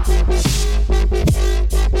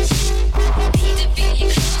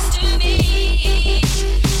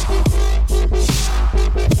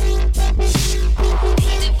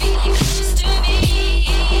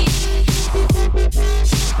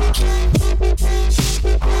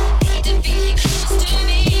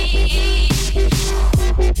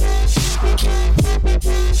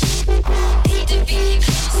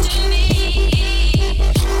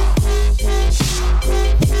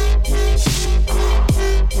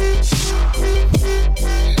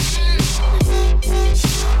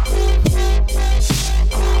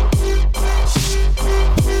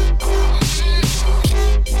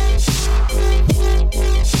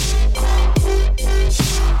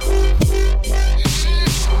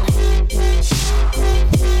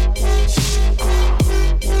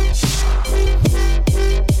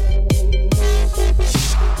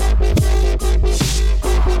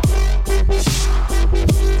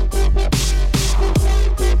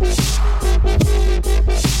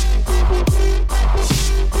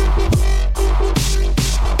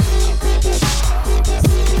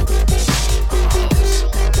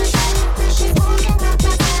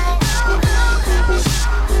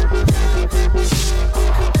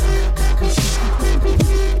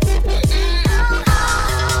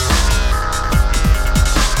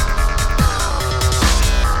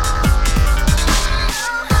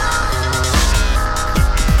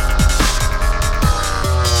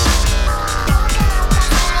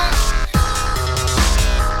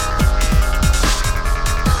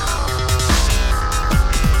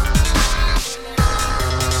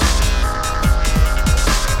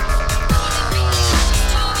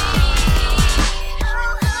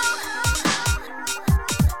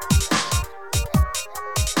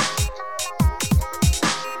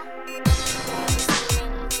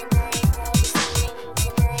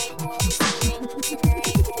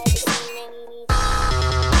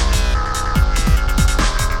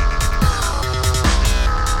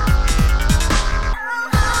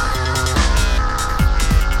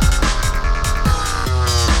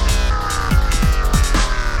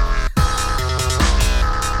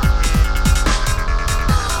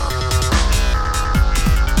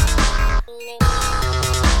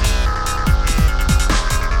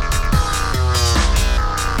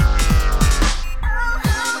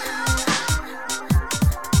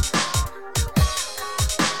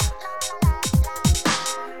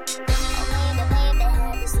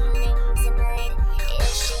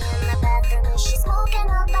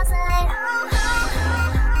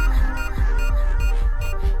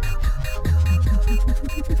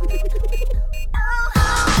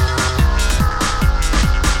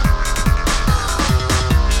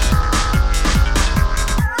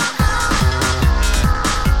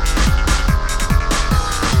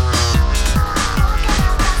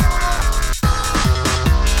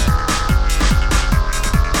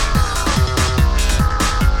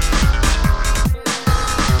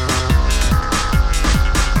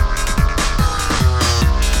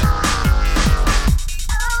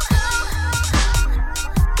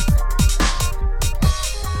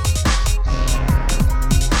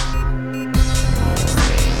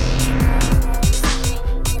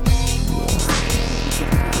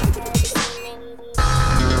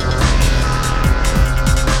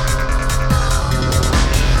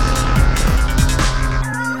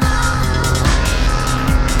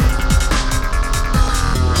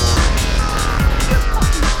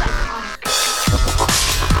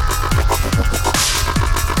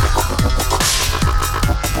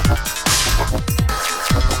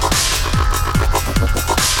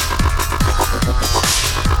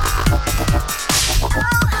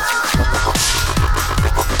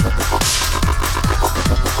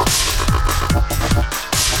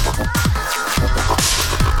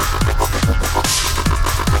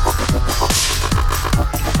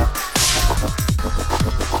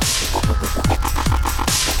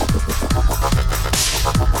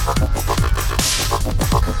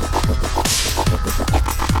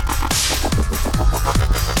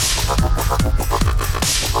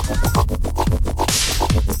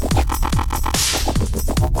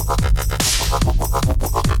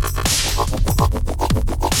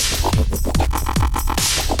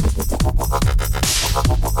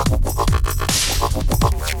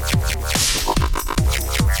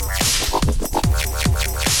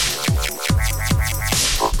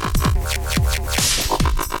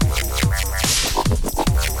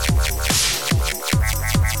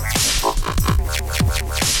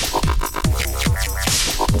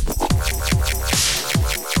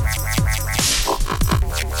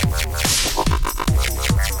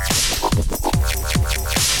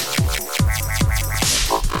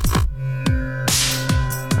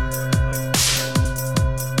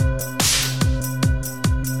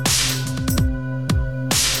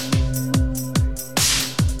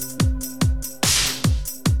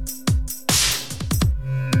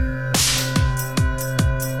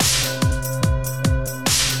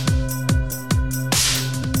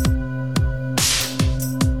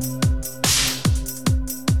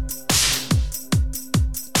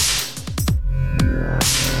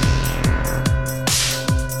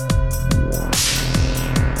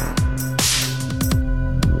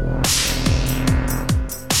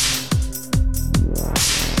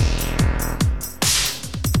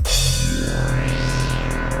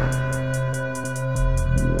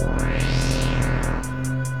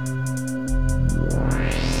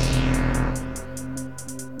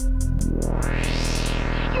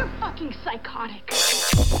 psychotic.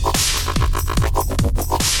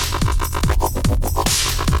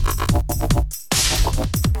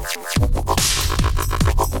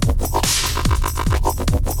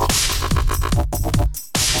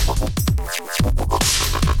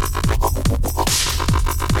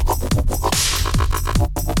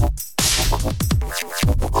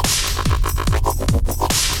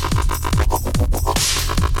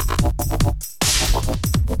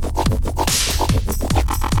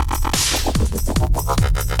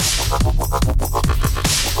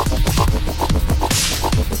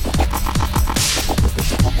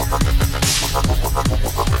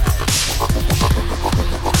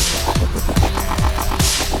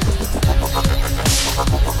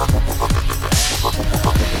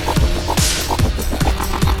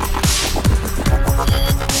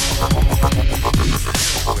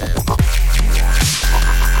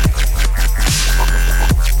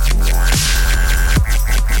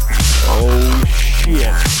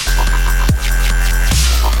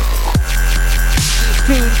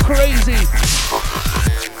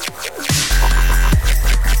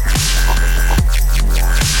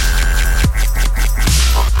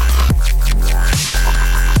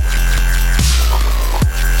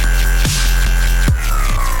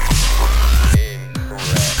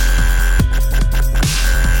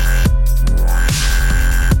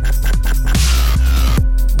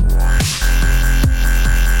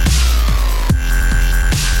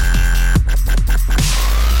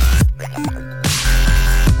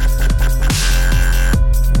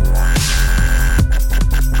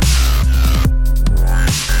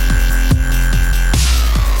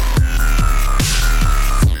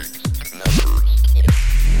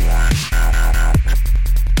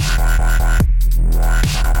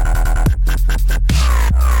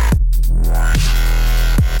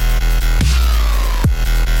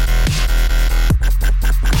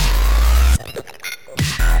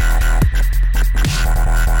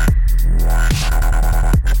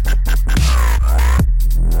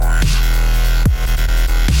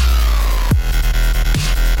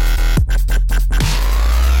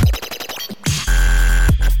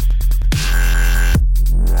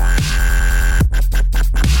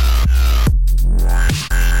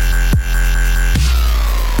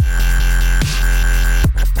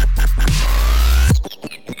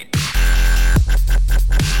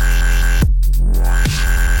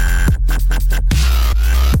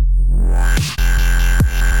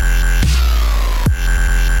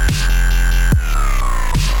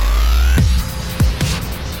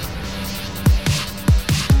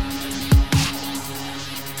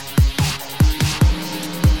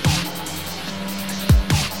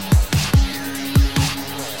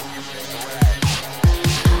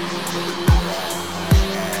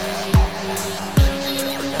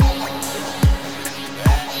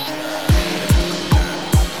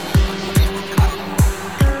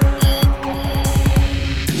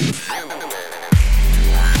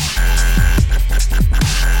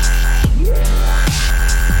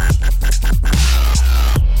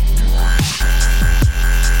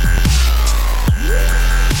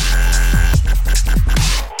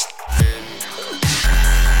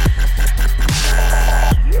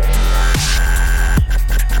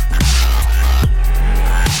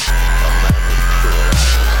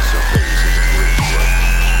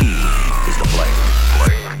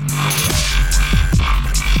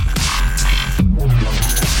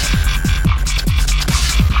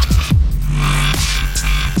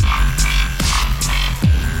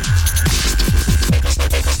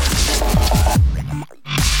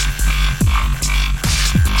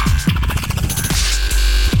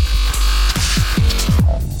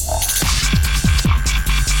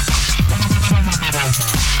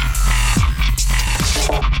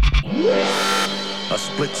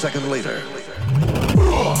 split second later.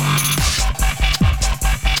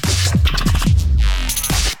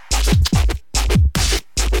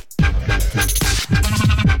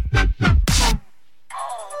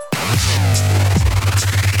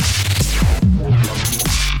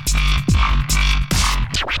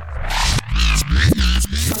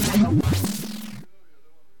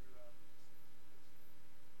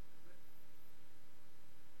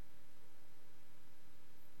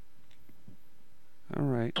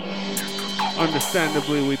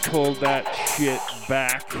 Understandably, we pulled that shit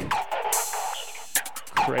back.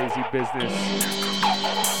 Crazy business.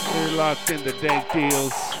 We're locked into dank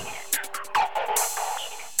deals.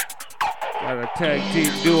 Got a tag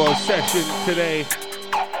team duo session today.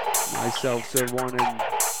 Myself, Sir One, and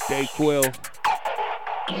Dake Will.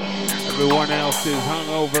 Everyone else is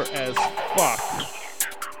hungover as fuck.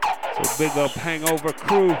 So big up Hangover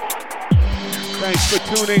crew. Thanks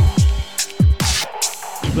for tuning.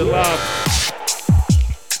 Keep it locked.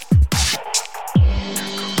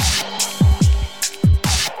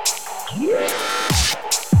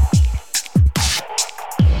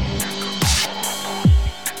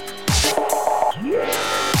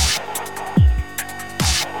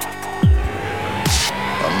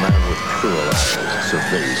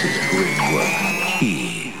 Surveys his great work.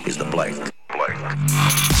 He is the blank.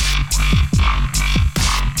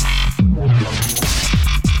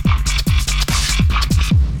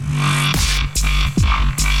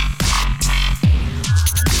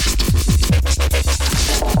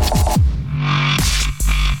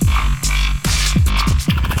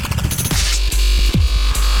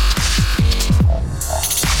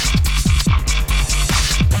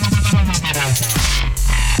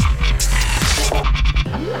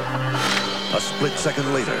 A split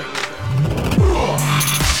second later.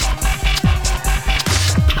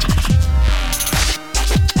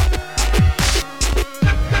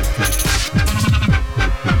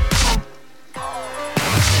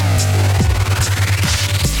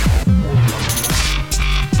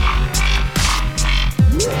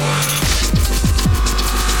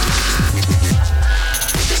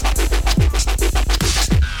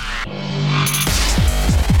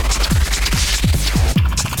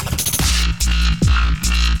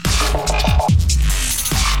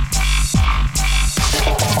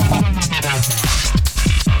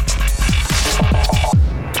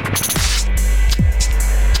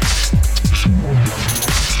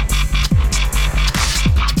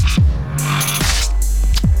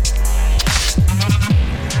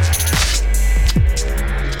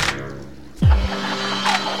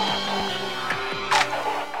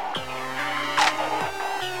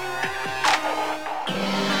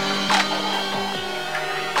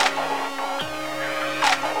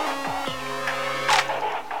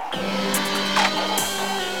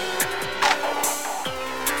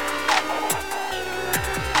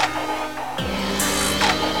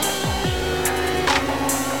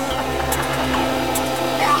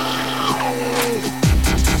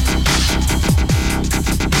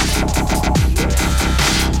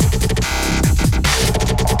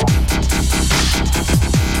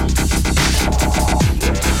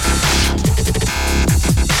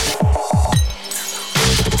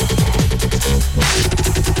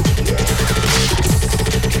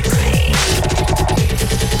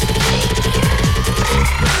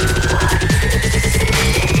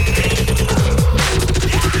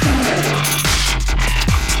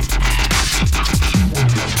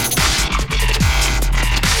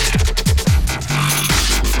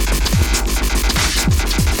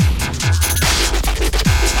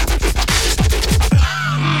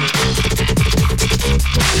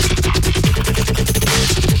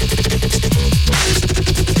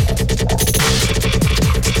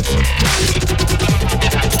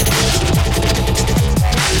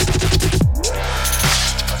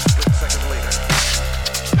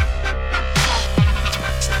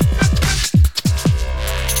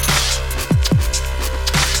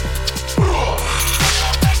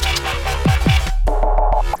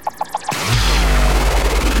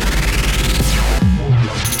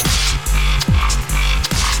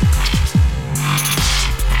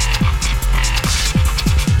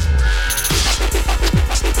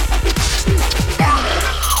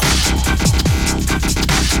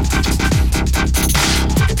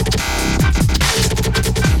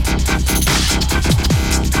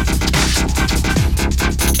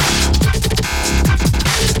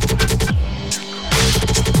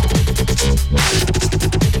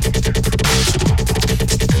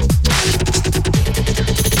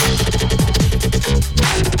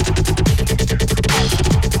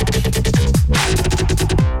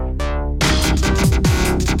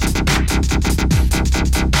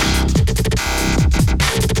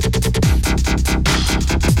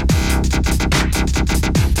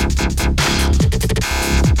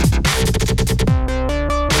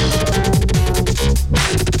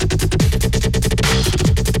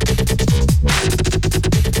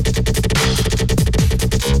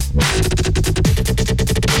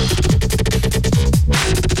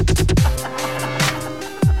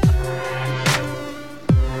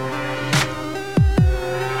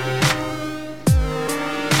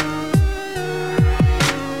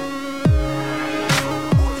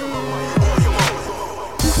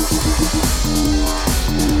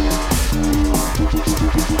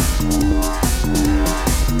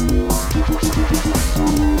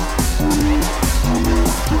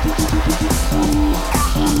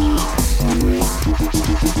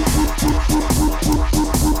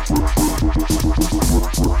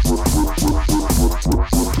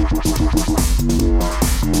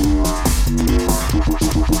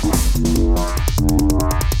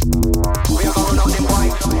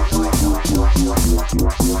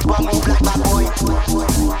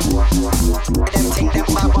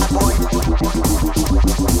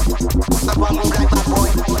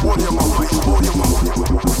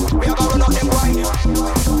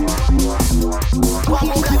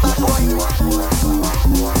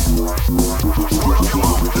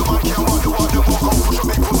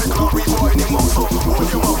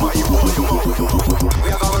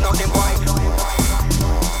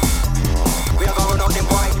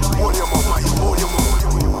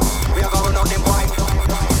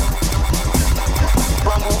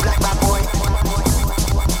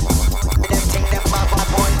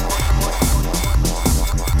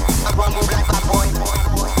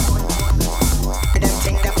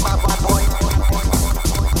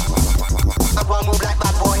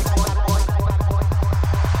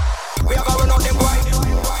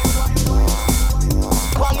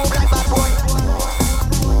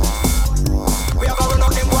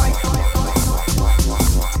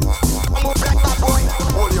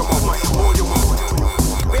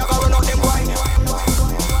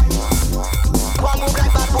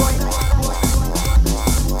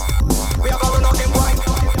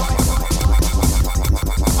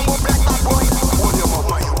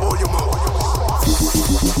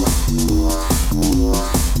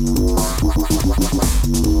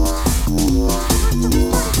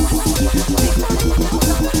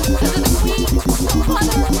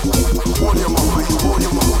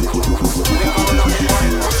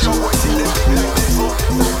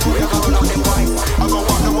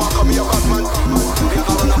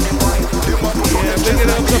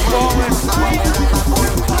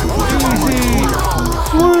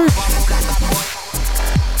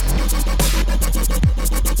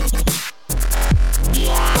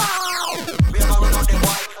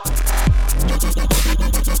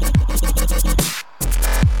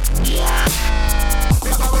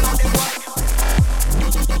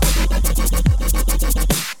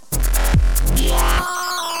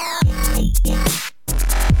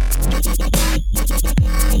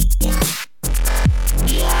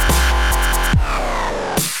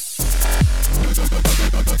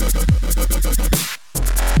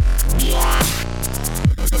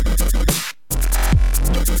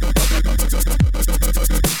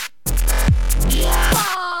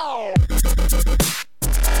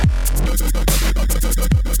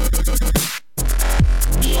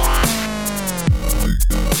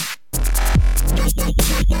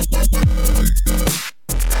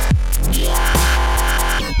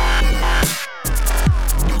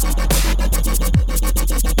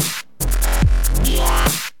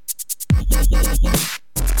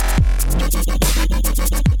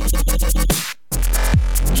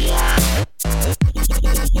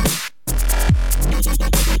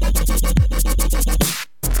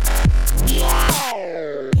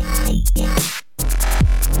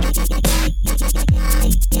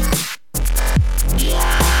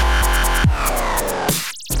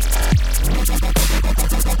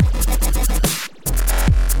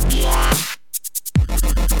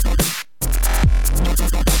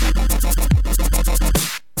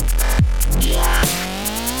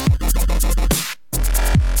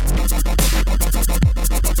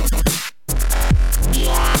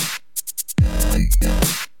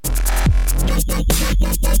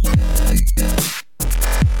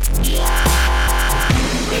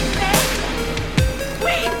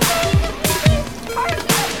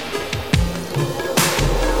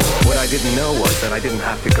 didn't know was that I didn't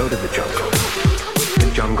have to go to the jungle.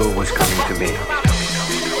 The jungle was coming to me.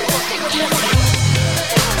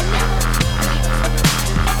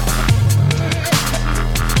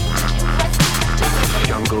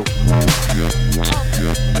 Jungle.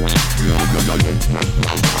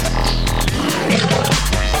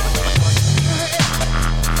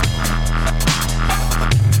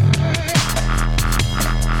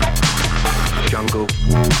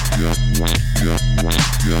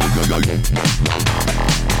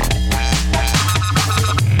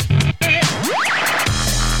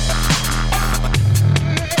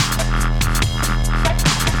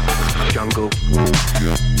 Jungle. Jungle.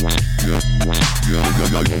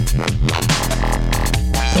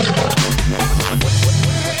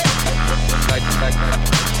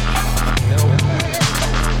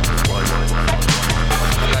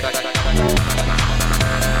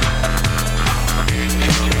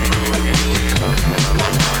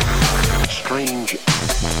 Strange.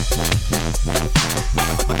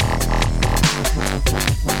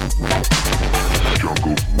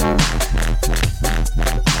 Jungle.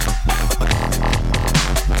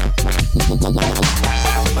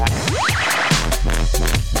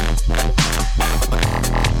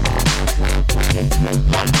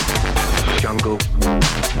 Jungle.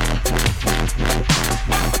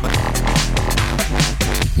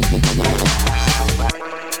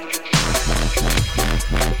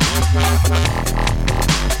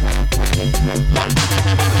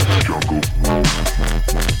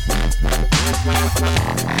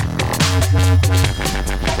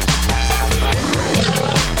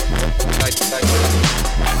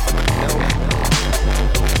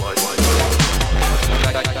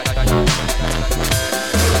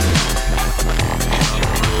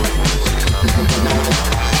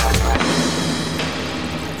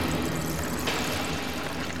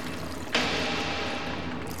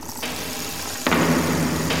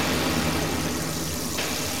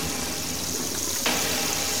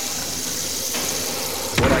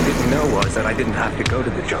 That I didn't have to go to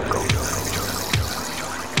the jungle.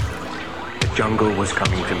 The jungle was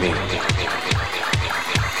coming to me.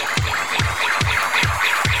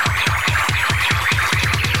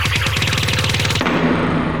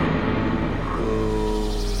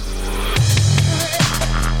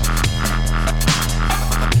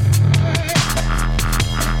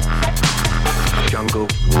 Jungle.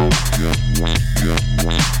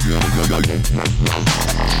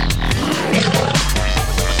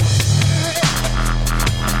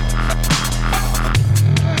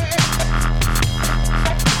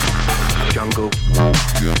 Jungle.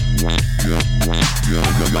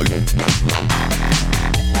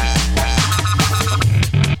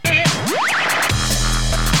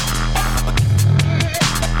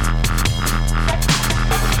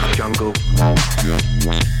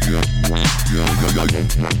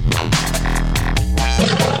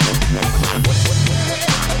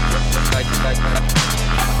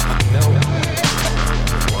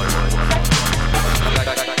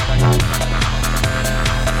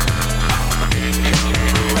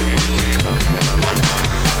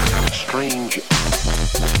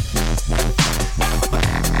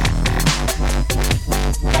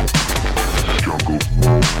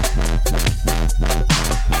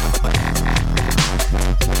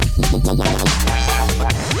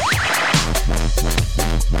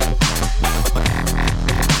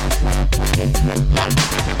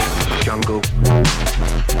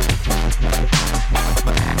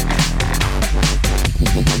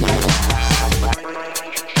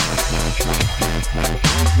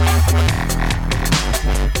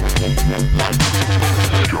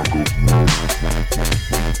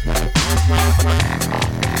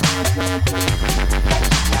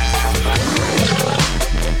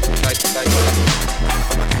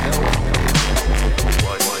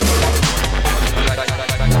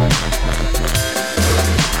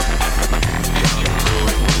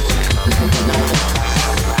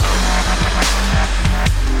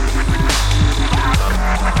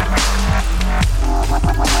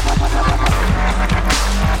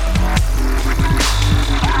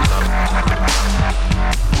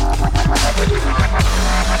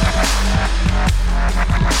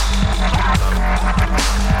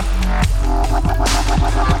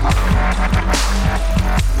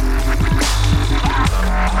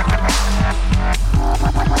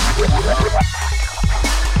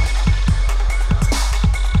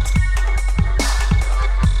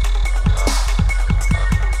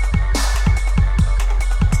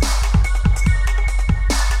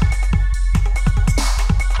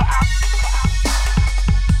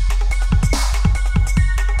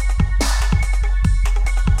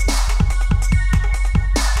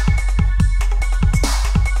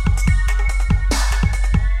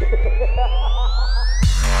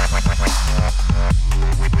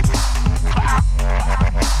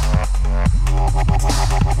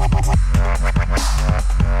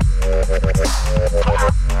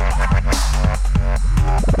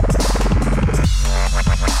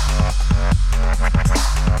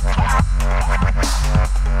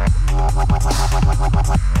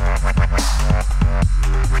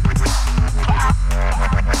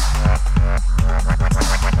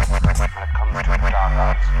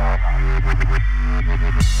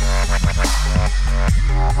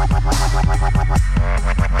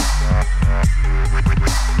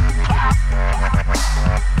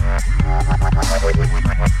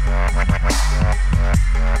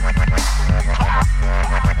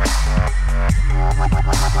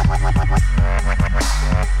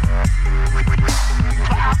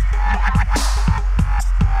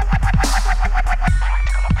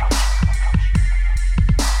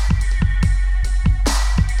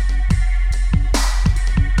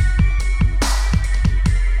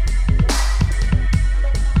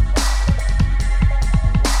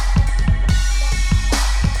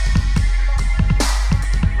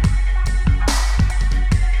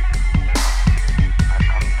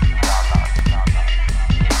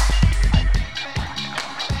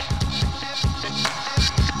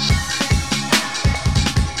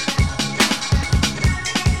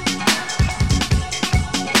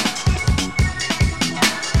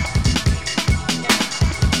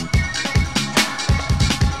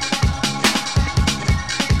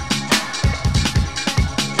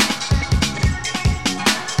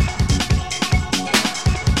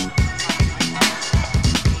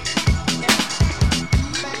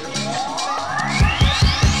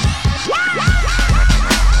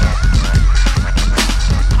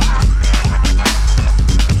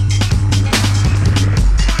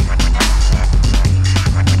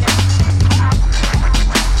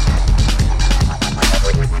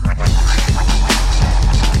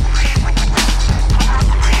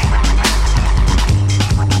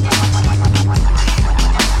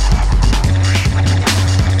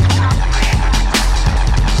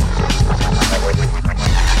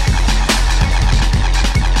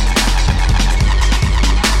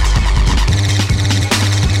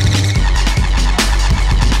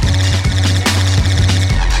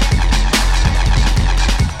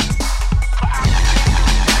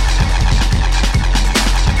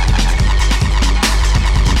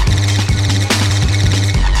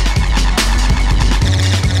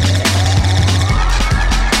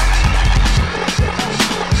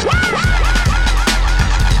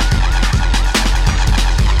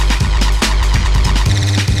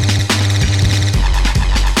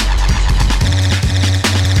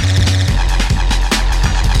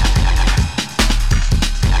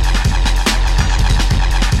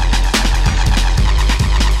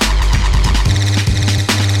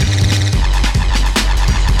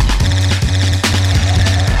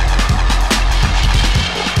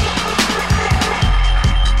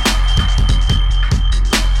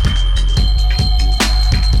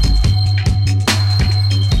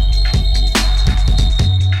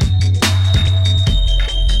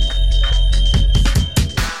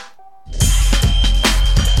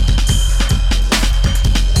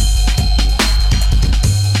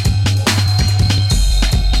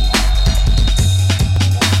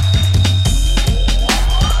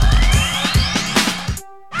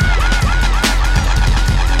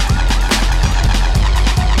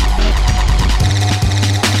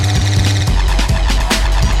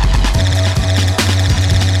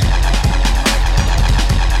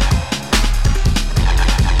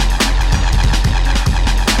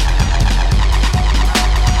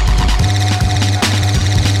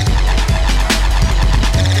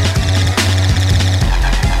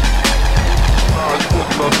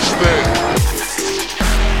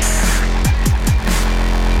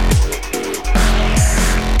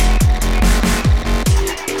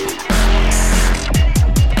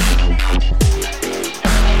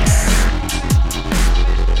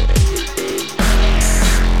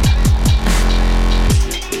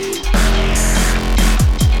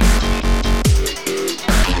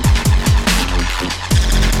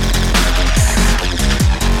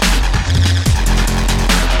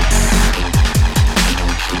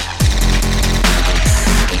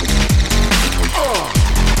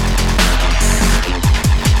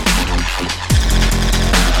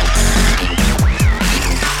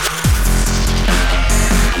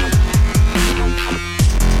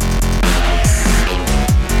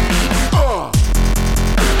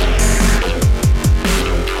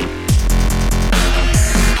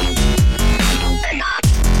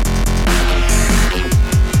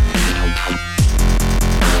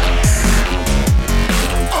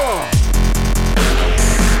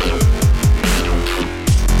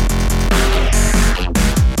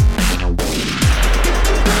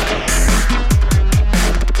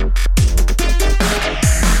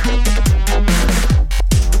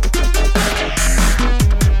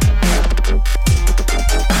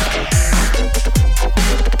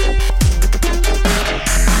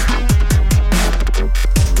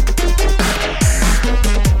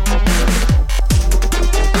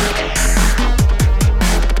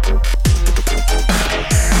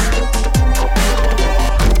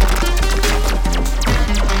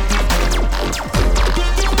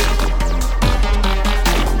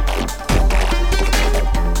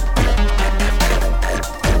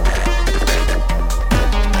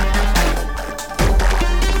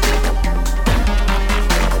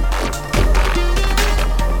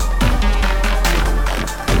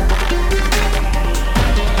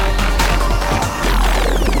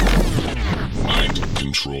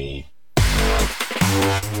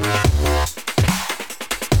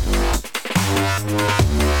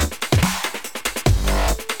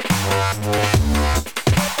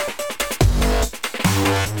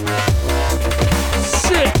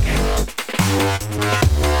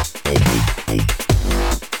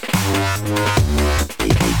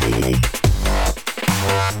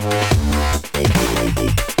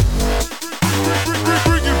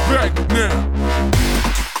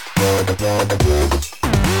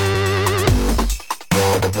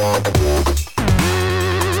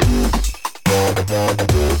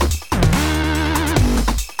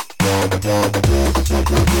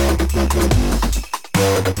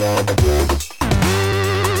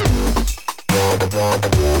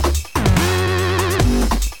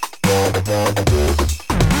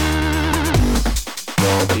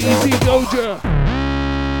 Easy Doja.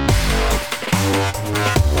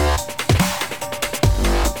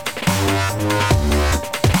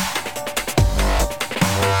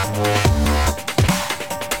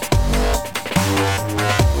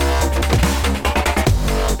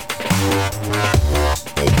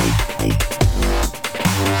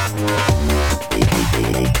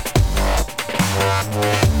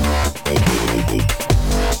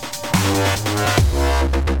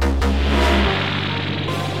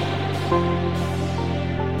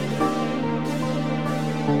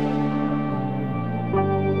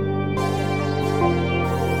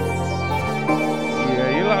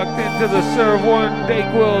 To the Serve One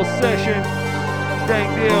Dayquil session. Dank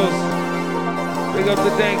deals. Big up the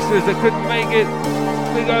Danksters that couldn't make it.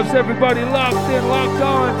 Big ups everybody locked in, locked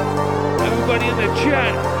on. Everybody in the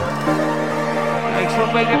chat. Thanks for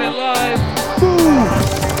making it live.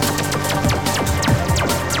 Boom!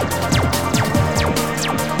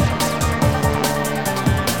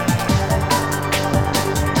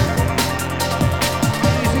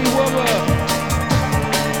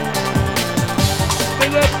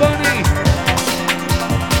 Bunny.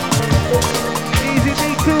 Easy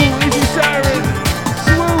D2, Easy Siren,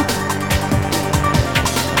 Swoop.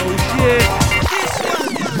 Oh shit.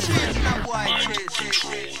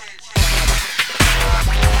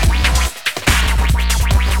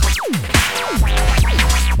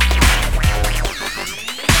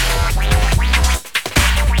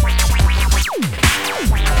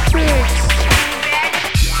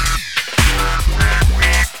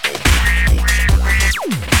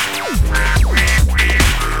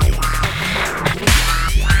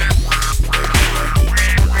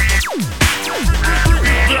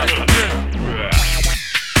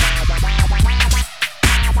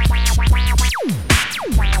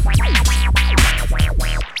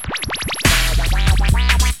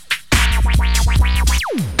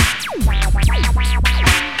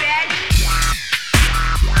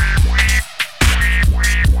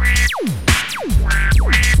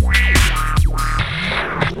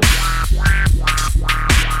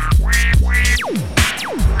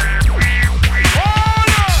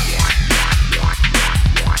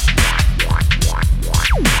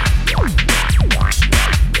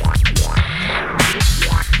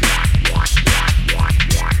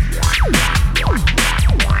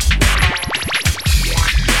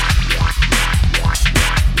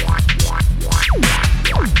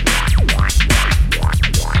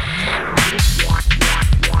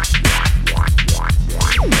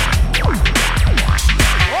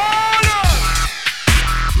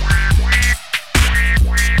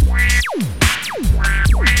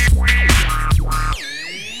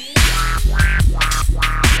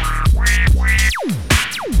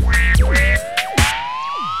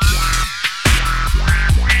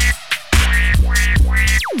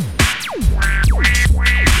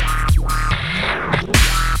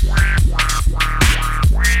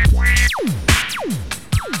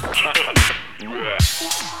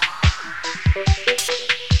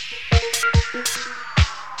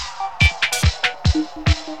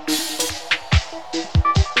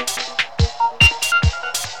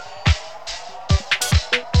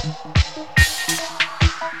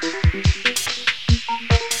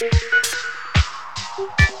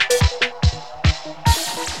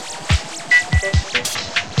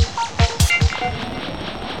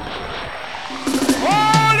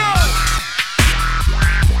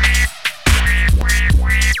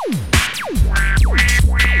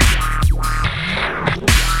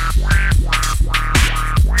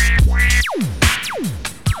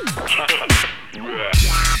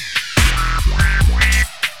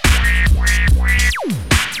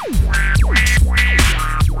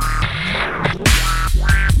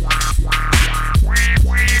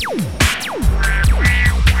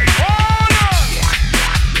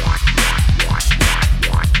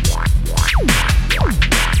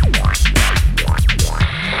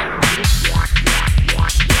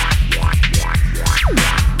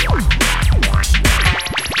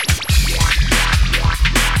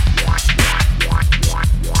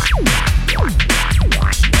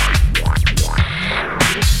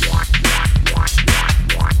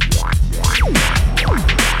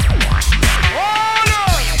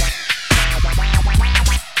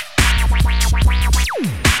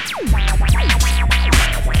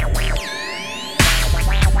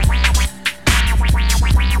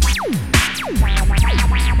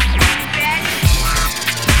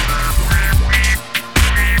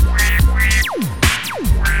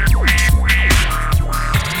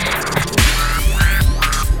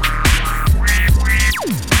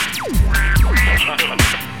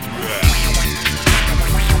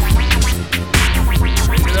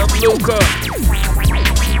 Luca.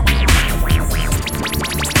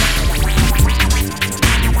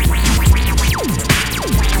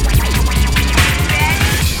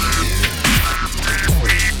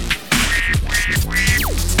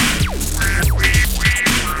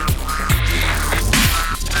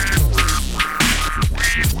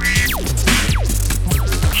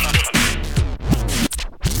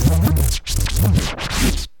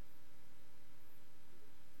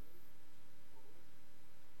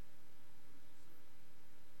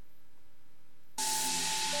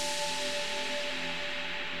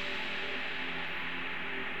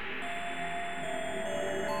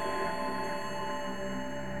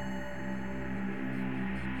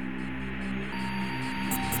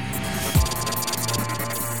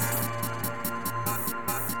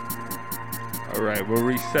 Alright, we'll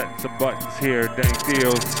reset some buttons here, Dank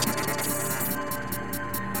Deals.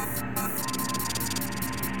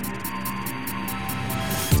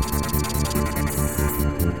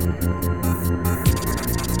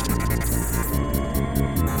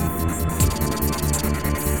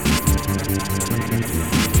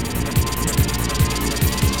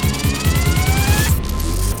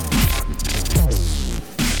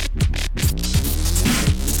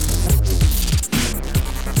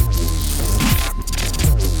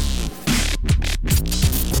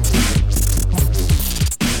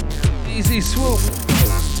 Swoop.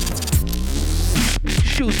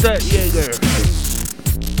 Shoot that Jaeger.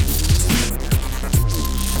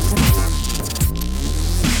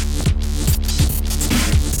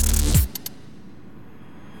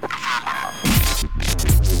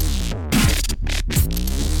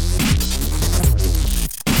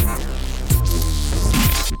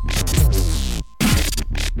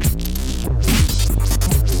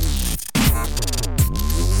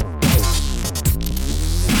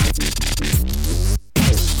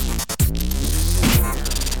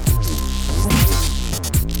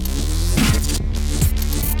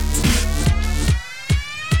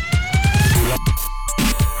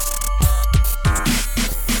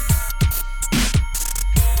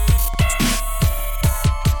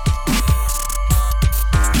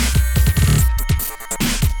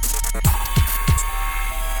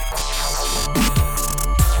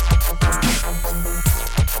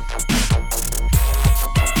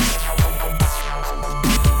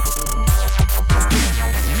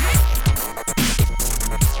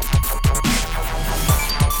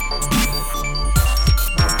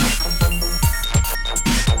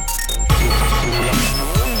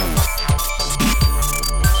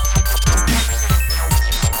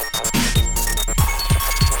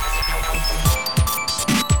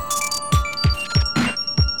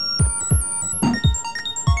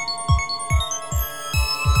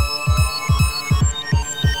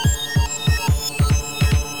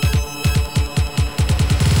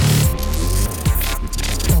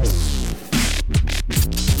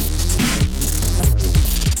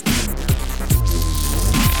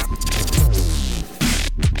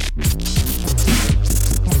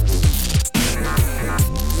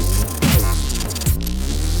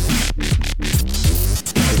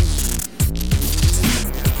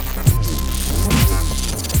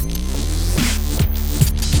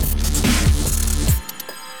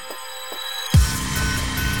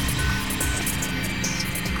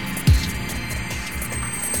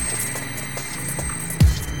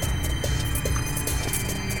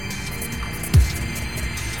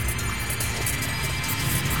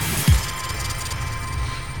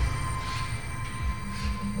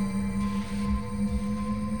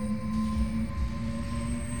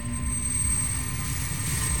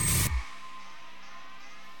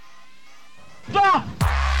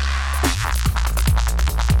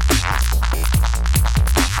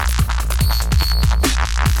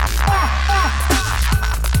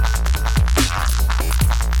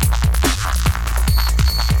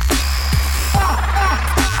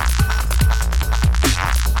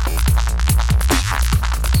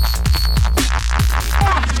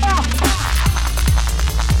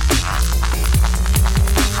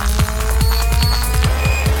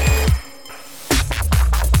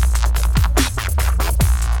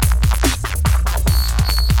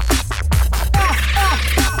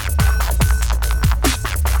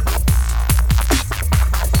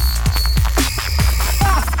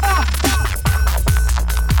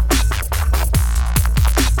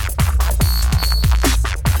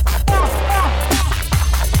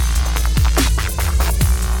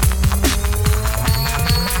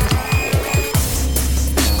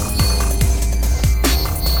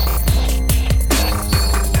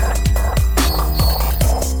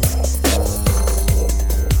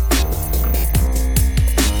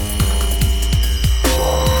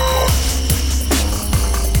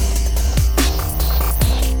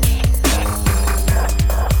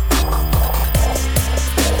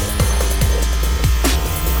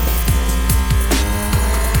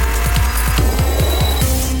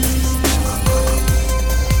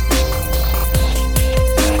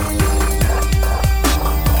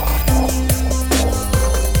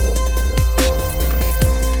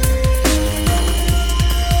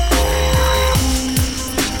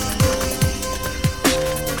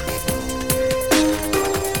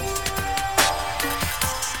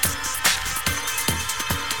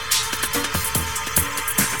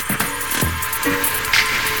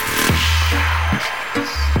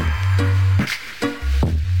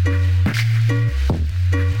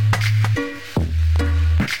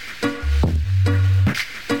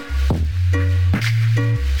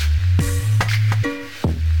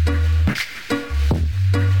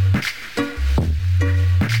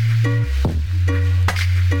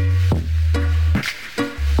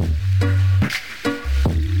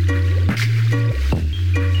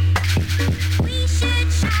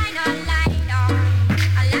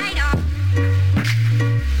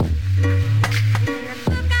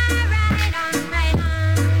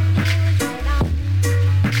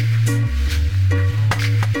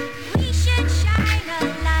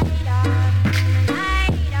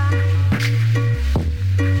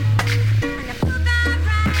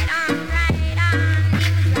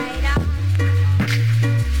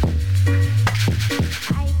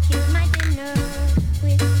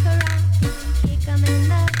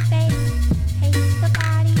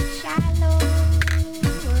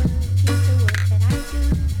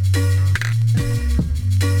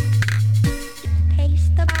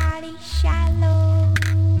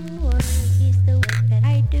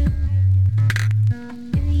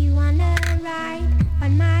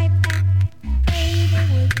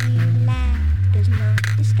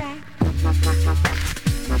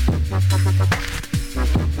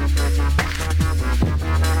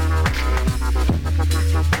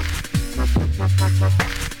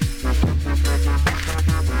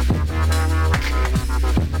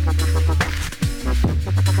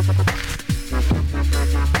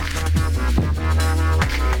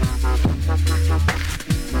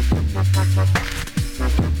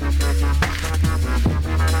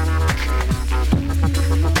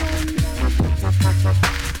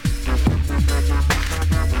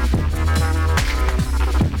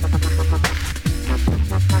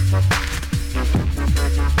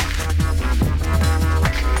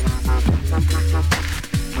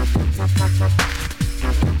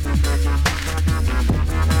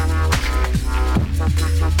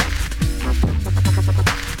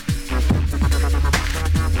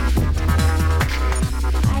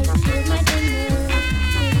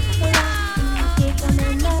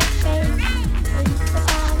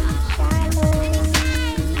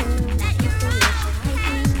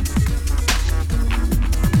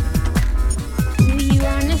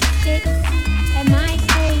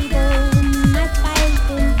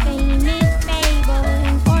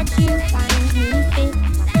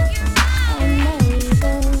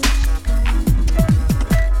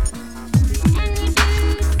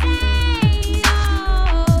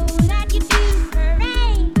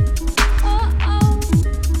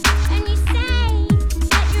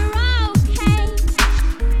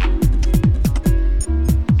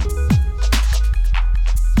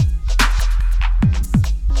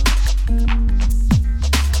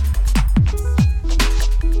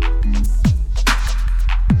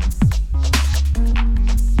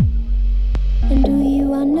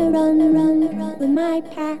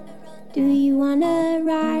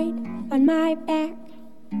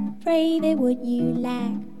 Pray that what you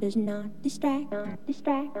lack does not distract.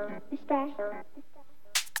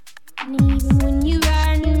 And even when you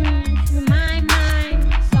run through my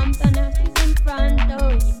mind, something else is in front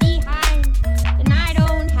or you behind, and I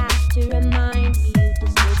don't have to remind you to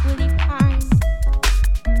stick with your kind.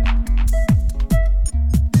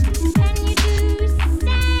 And you do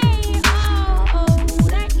say, oh,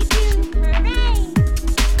 that you do parade,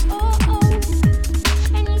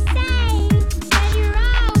 and you say that you're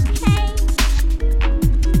okay.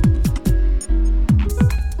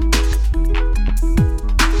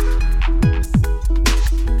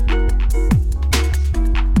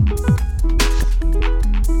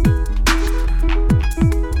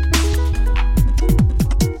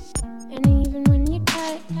 And even when you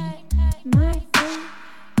touch my face,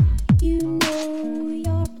 you know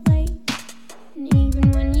your place. And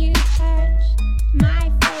even when you touch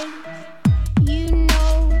my face, you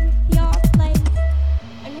know your place.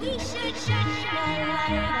 And we should shine our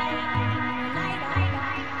light on.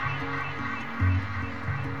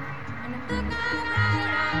 And a book I'll write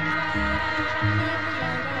on.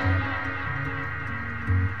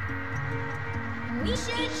 And we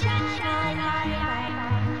should shine our light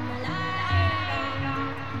on.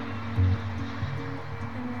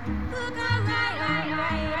 Book I'll write on.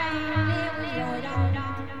 It was right on.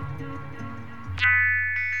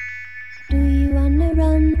 Do you wanna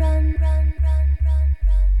run?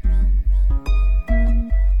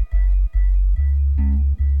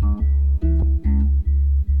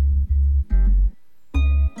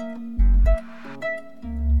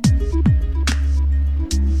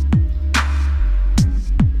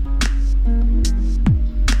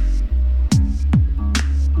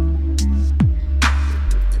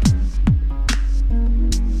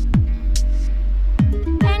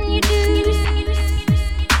 And you do.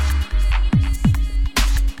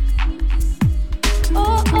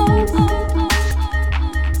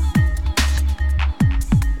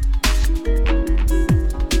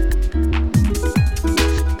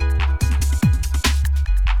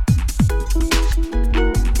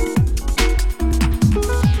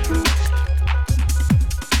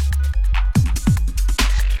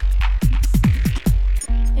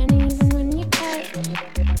 And even when you touch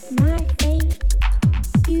my face,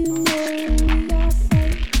 you know your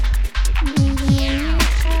face. And even when you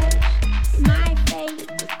touch my face,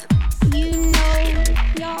 you know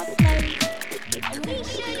your place. And we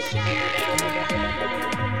should shine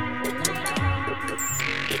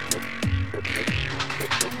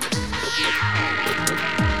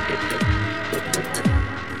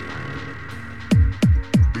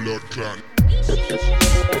Blood clot.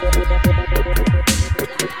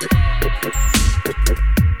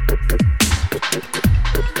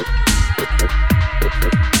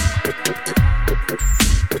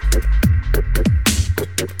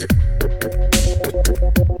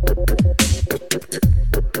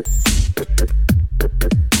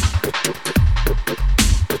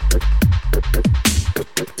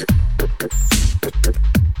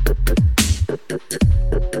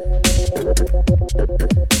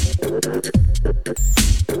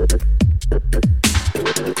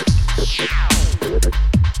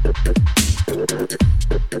 Shout.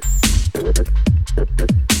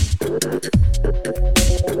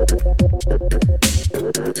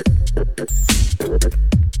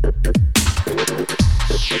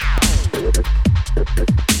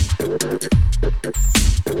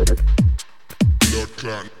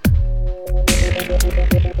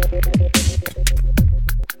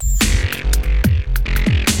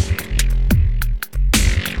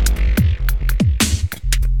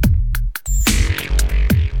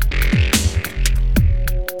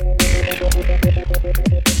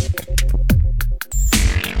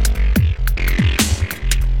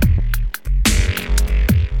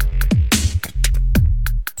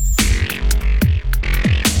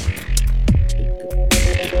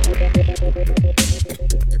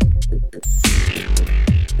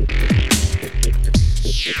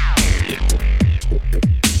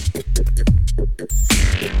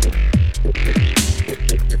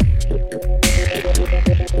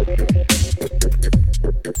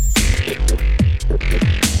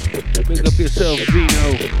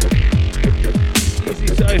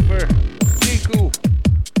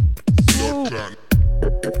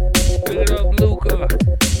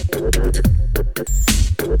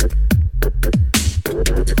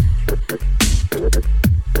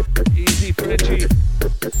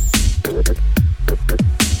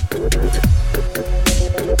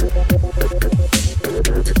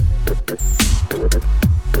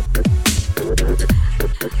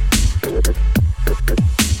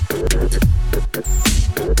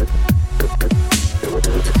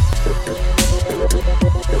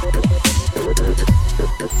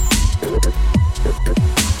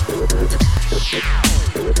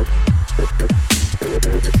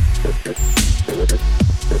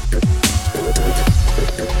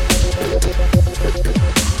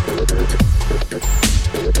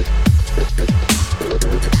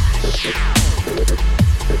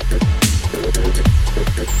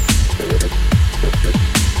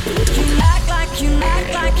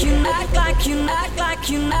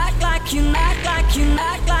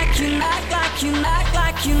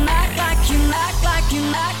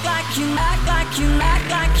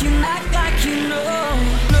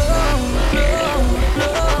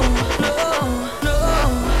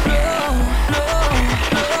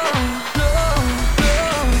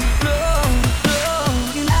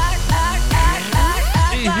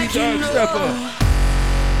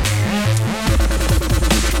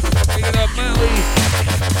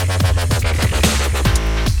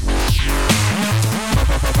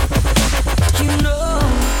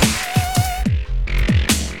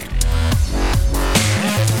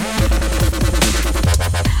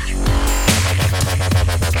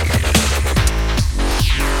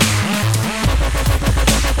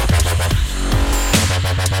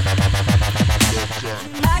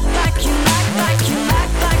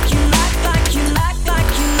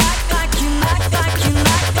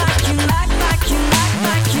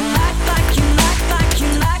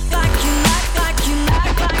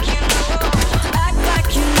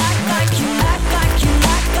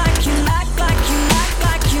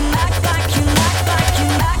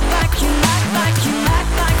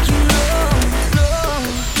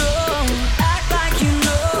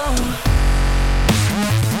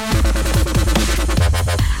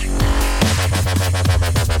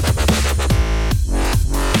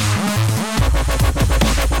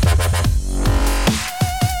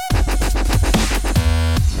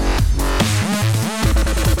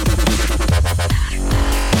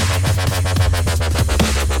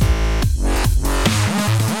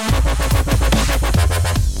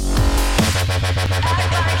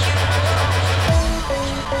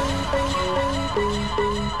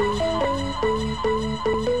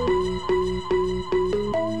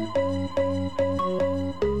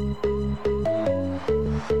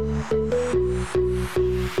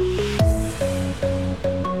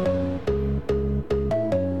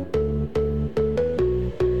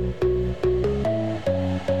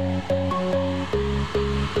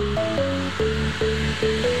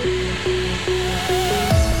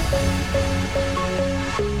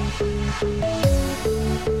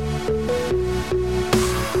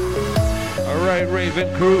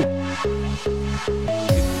 Raven crew,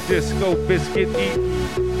 disco biscuit eating,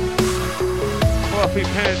 fluffy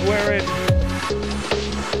pant wearing,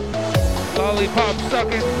 lollipop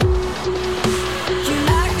sucking,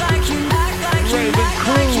 Raven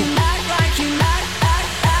crew.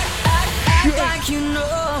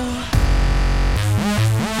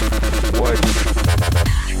 What?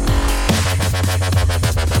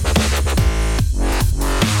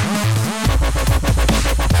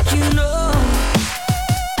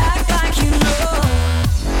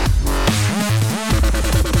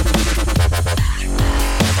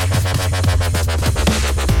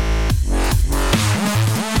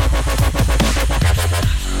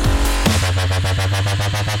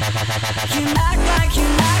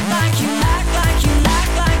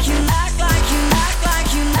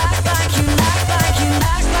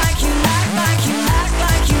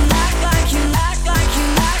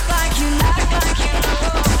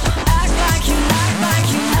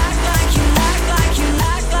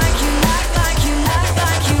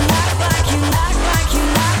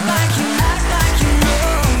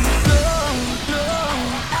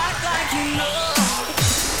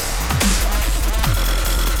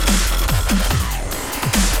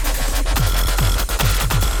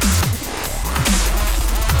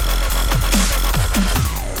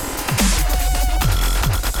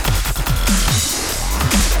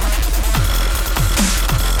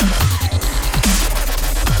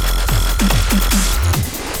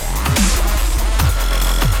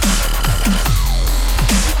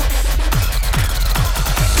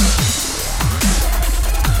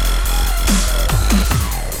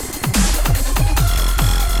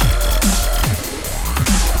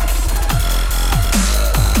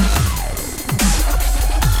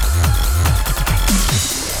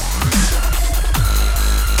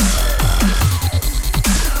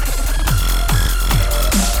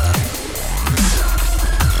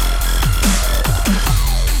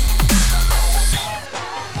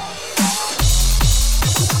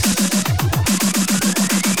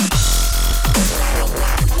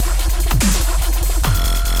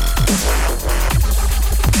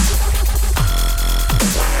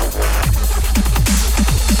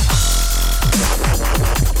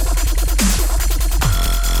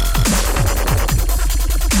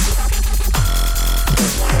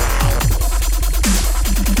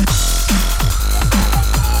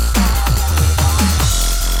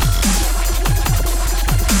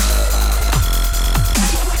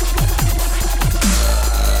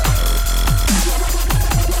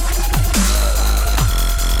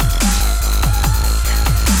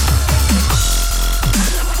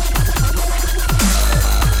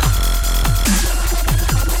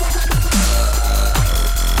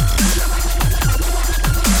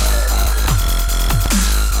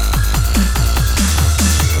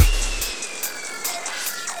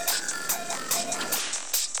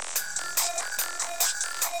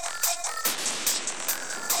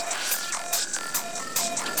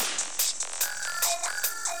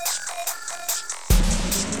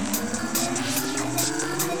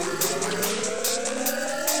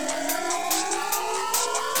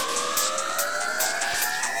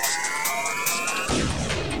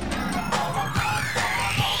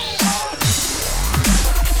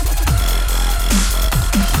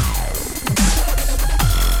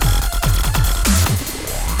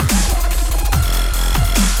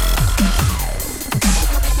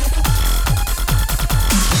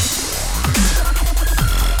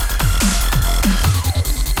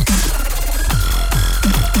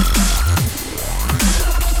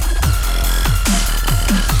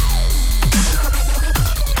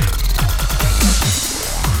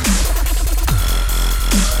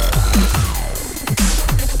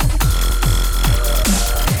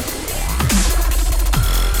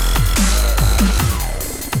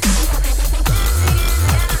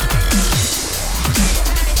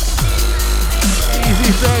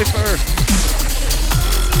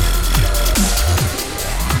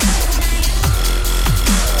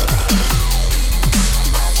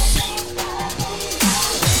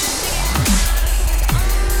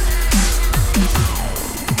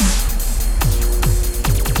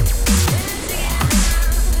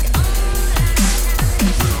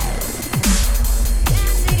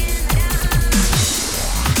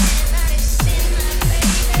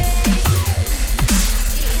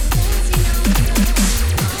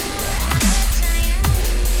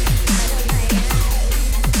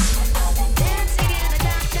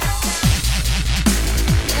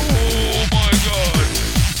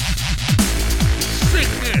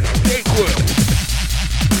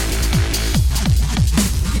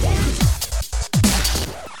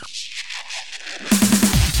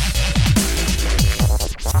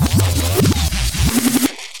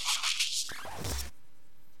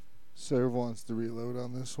 wants to reload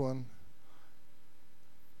on this one.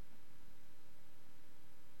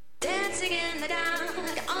 Dancing in the dark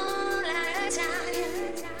all at a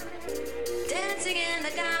time. Dancing in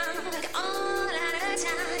the dark all at a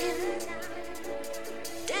time.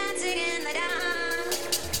 Dancing in the dark.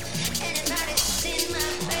 Anybody seen my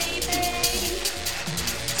baby?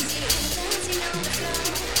 See him dancing on the floor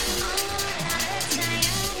all at a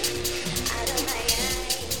time. Out of my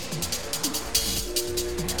eyes.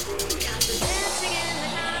 Got me dancing in the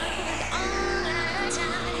dark all at a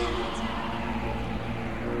time.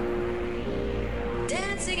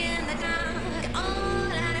 Dancing in the dark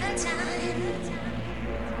all at a time.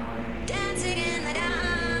 Dancing in the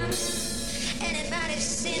dark. Anybody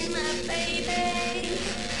seen my baby?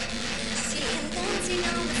 See him dancing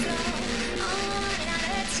on the floor all at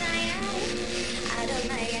a time. Out of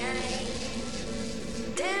my eyes.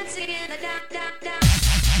 Dancing in the dark, dark, dark.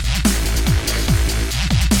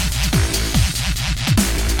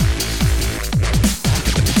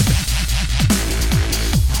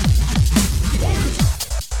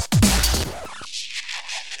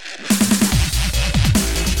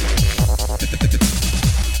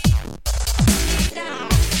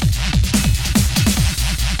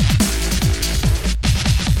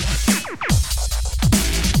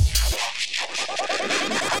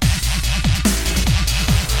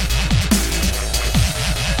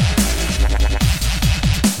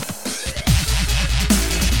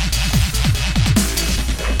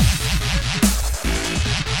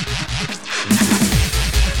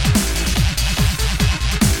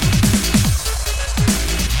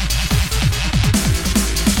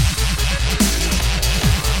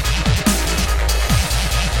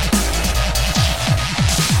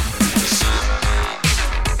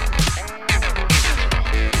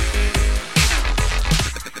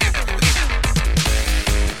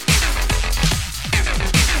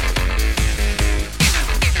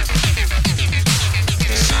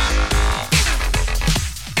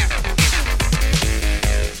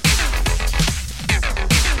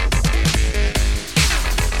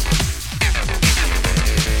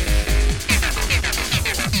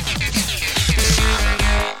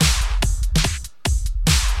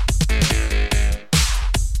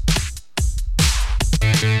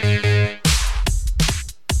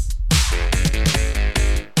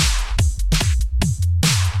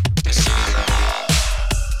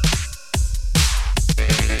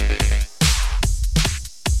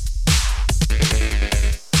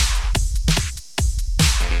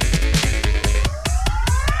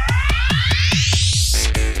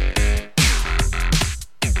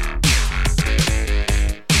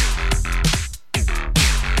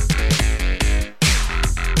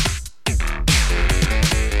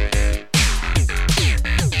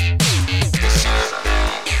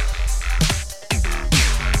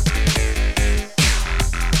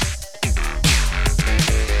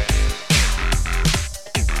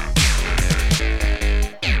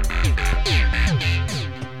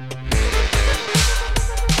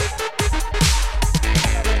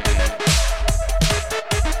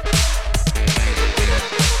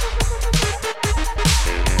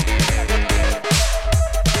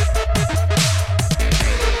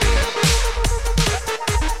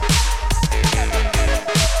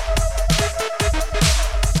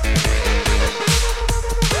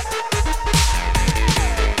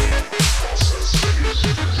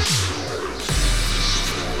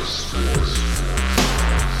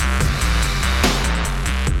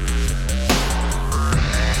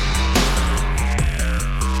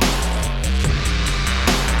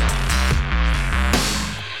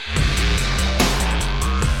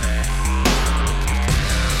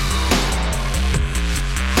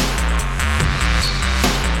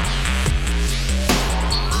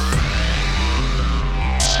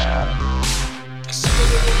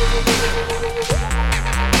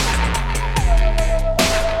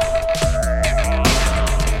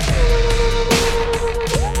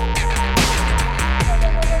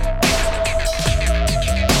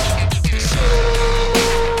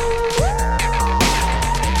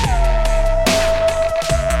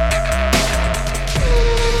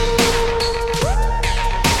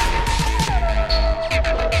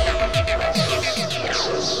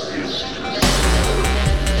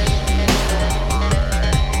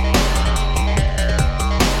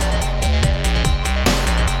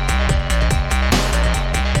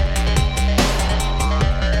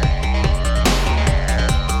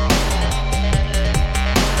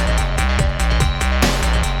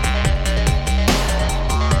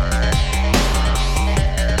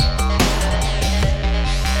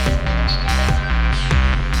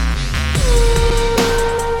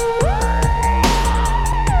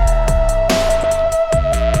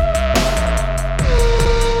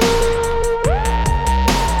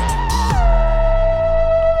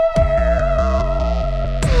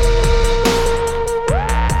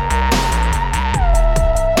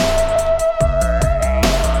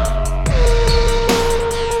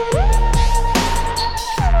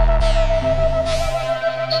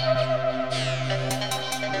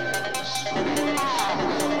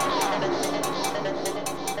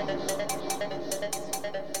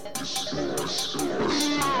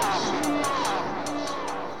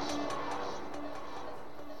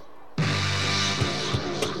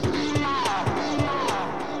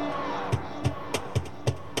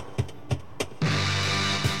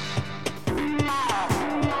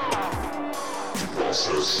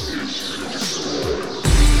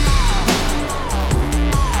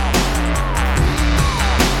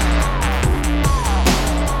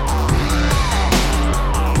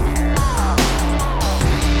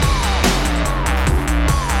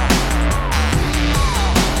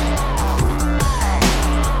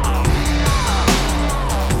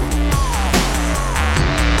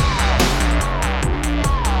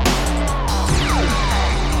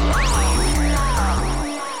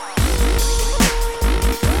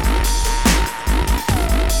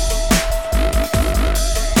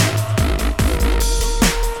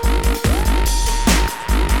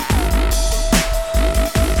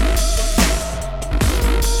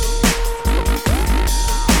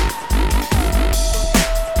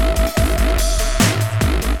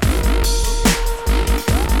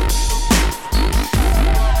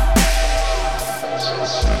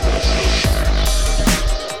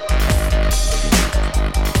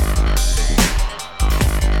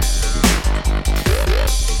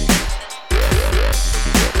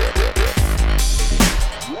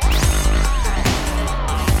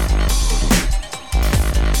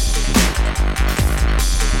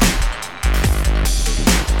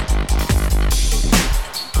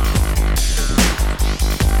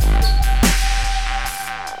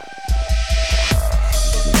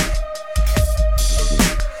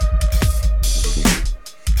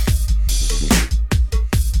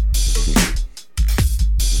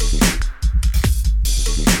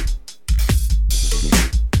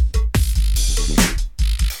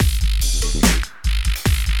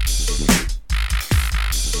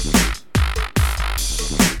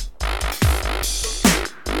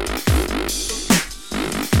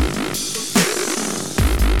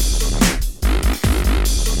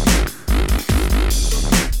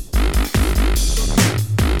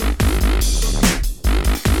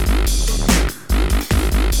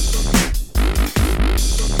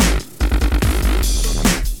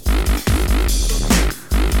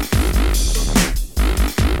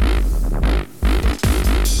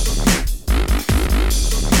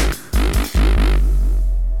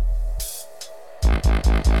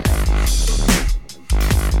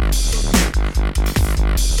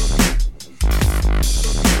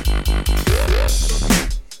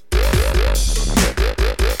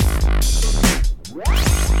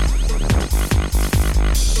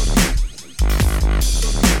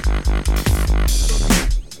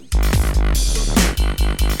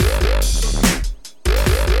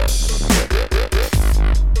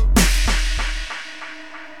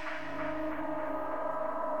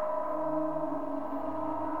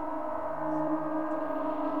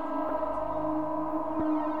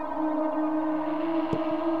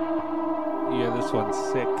 Yeah, this one's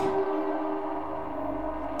sick.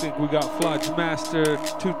 I think we got Flodge Master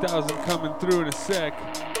 2000 coming through in a sec.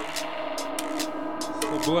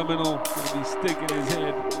 Subliminal gonna be sticking his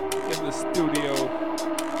head in the studio,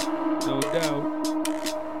 no doubt.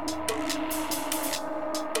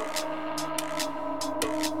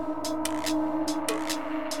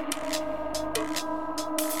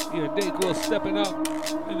 Yeah, Dayquil stepping up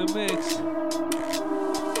in the mix.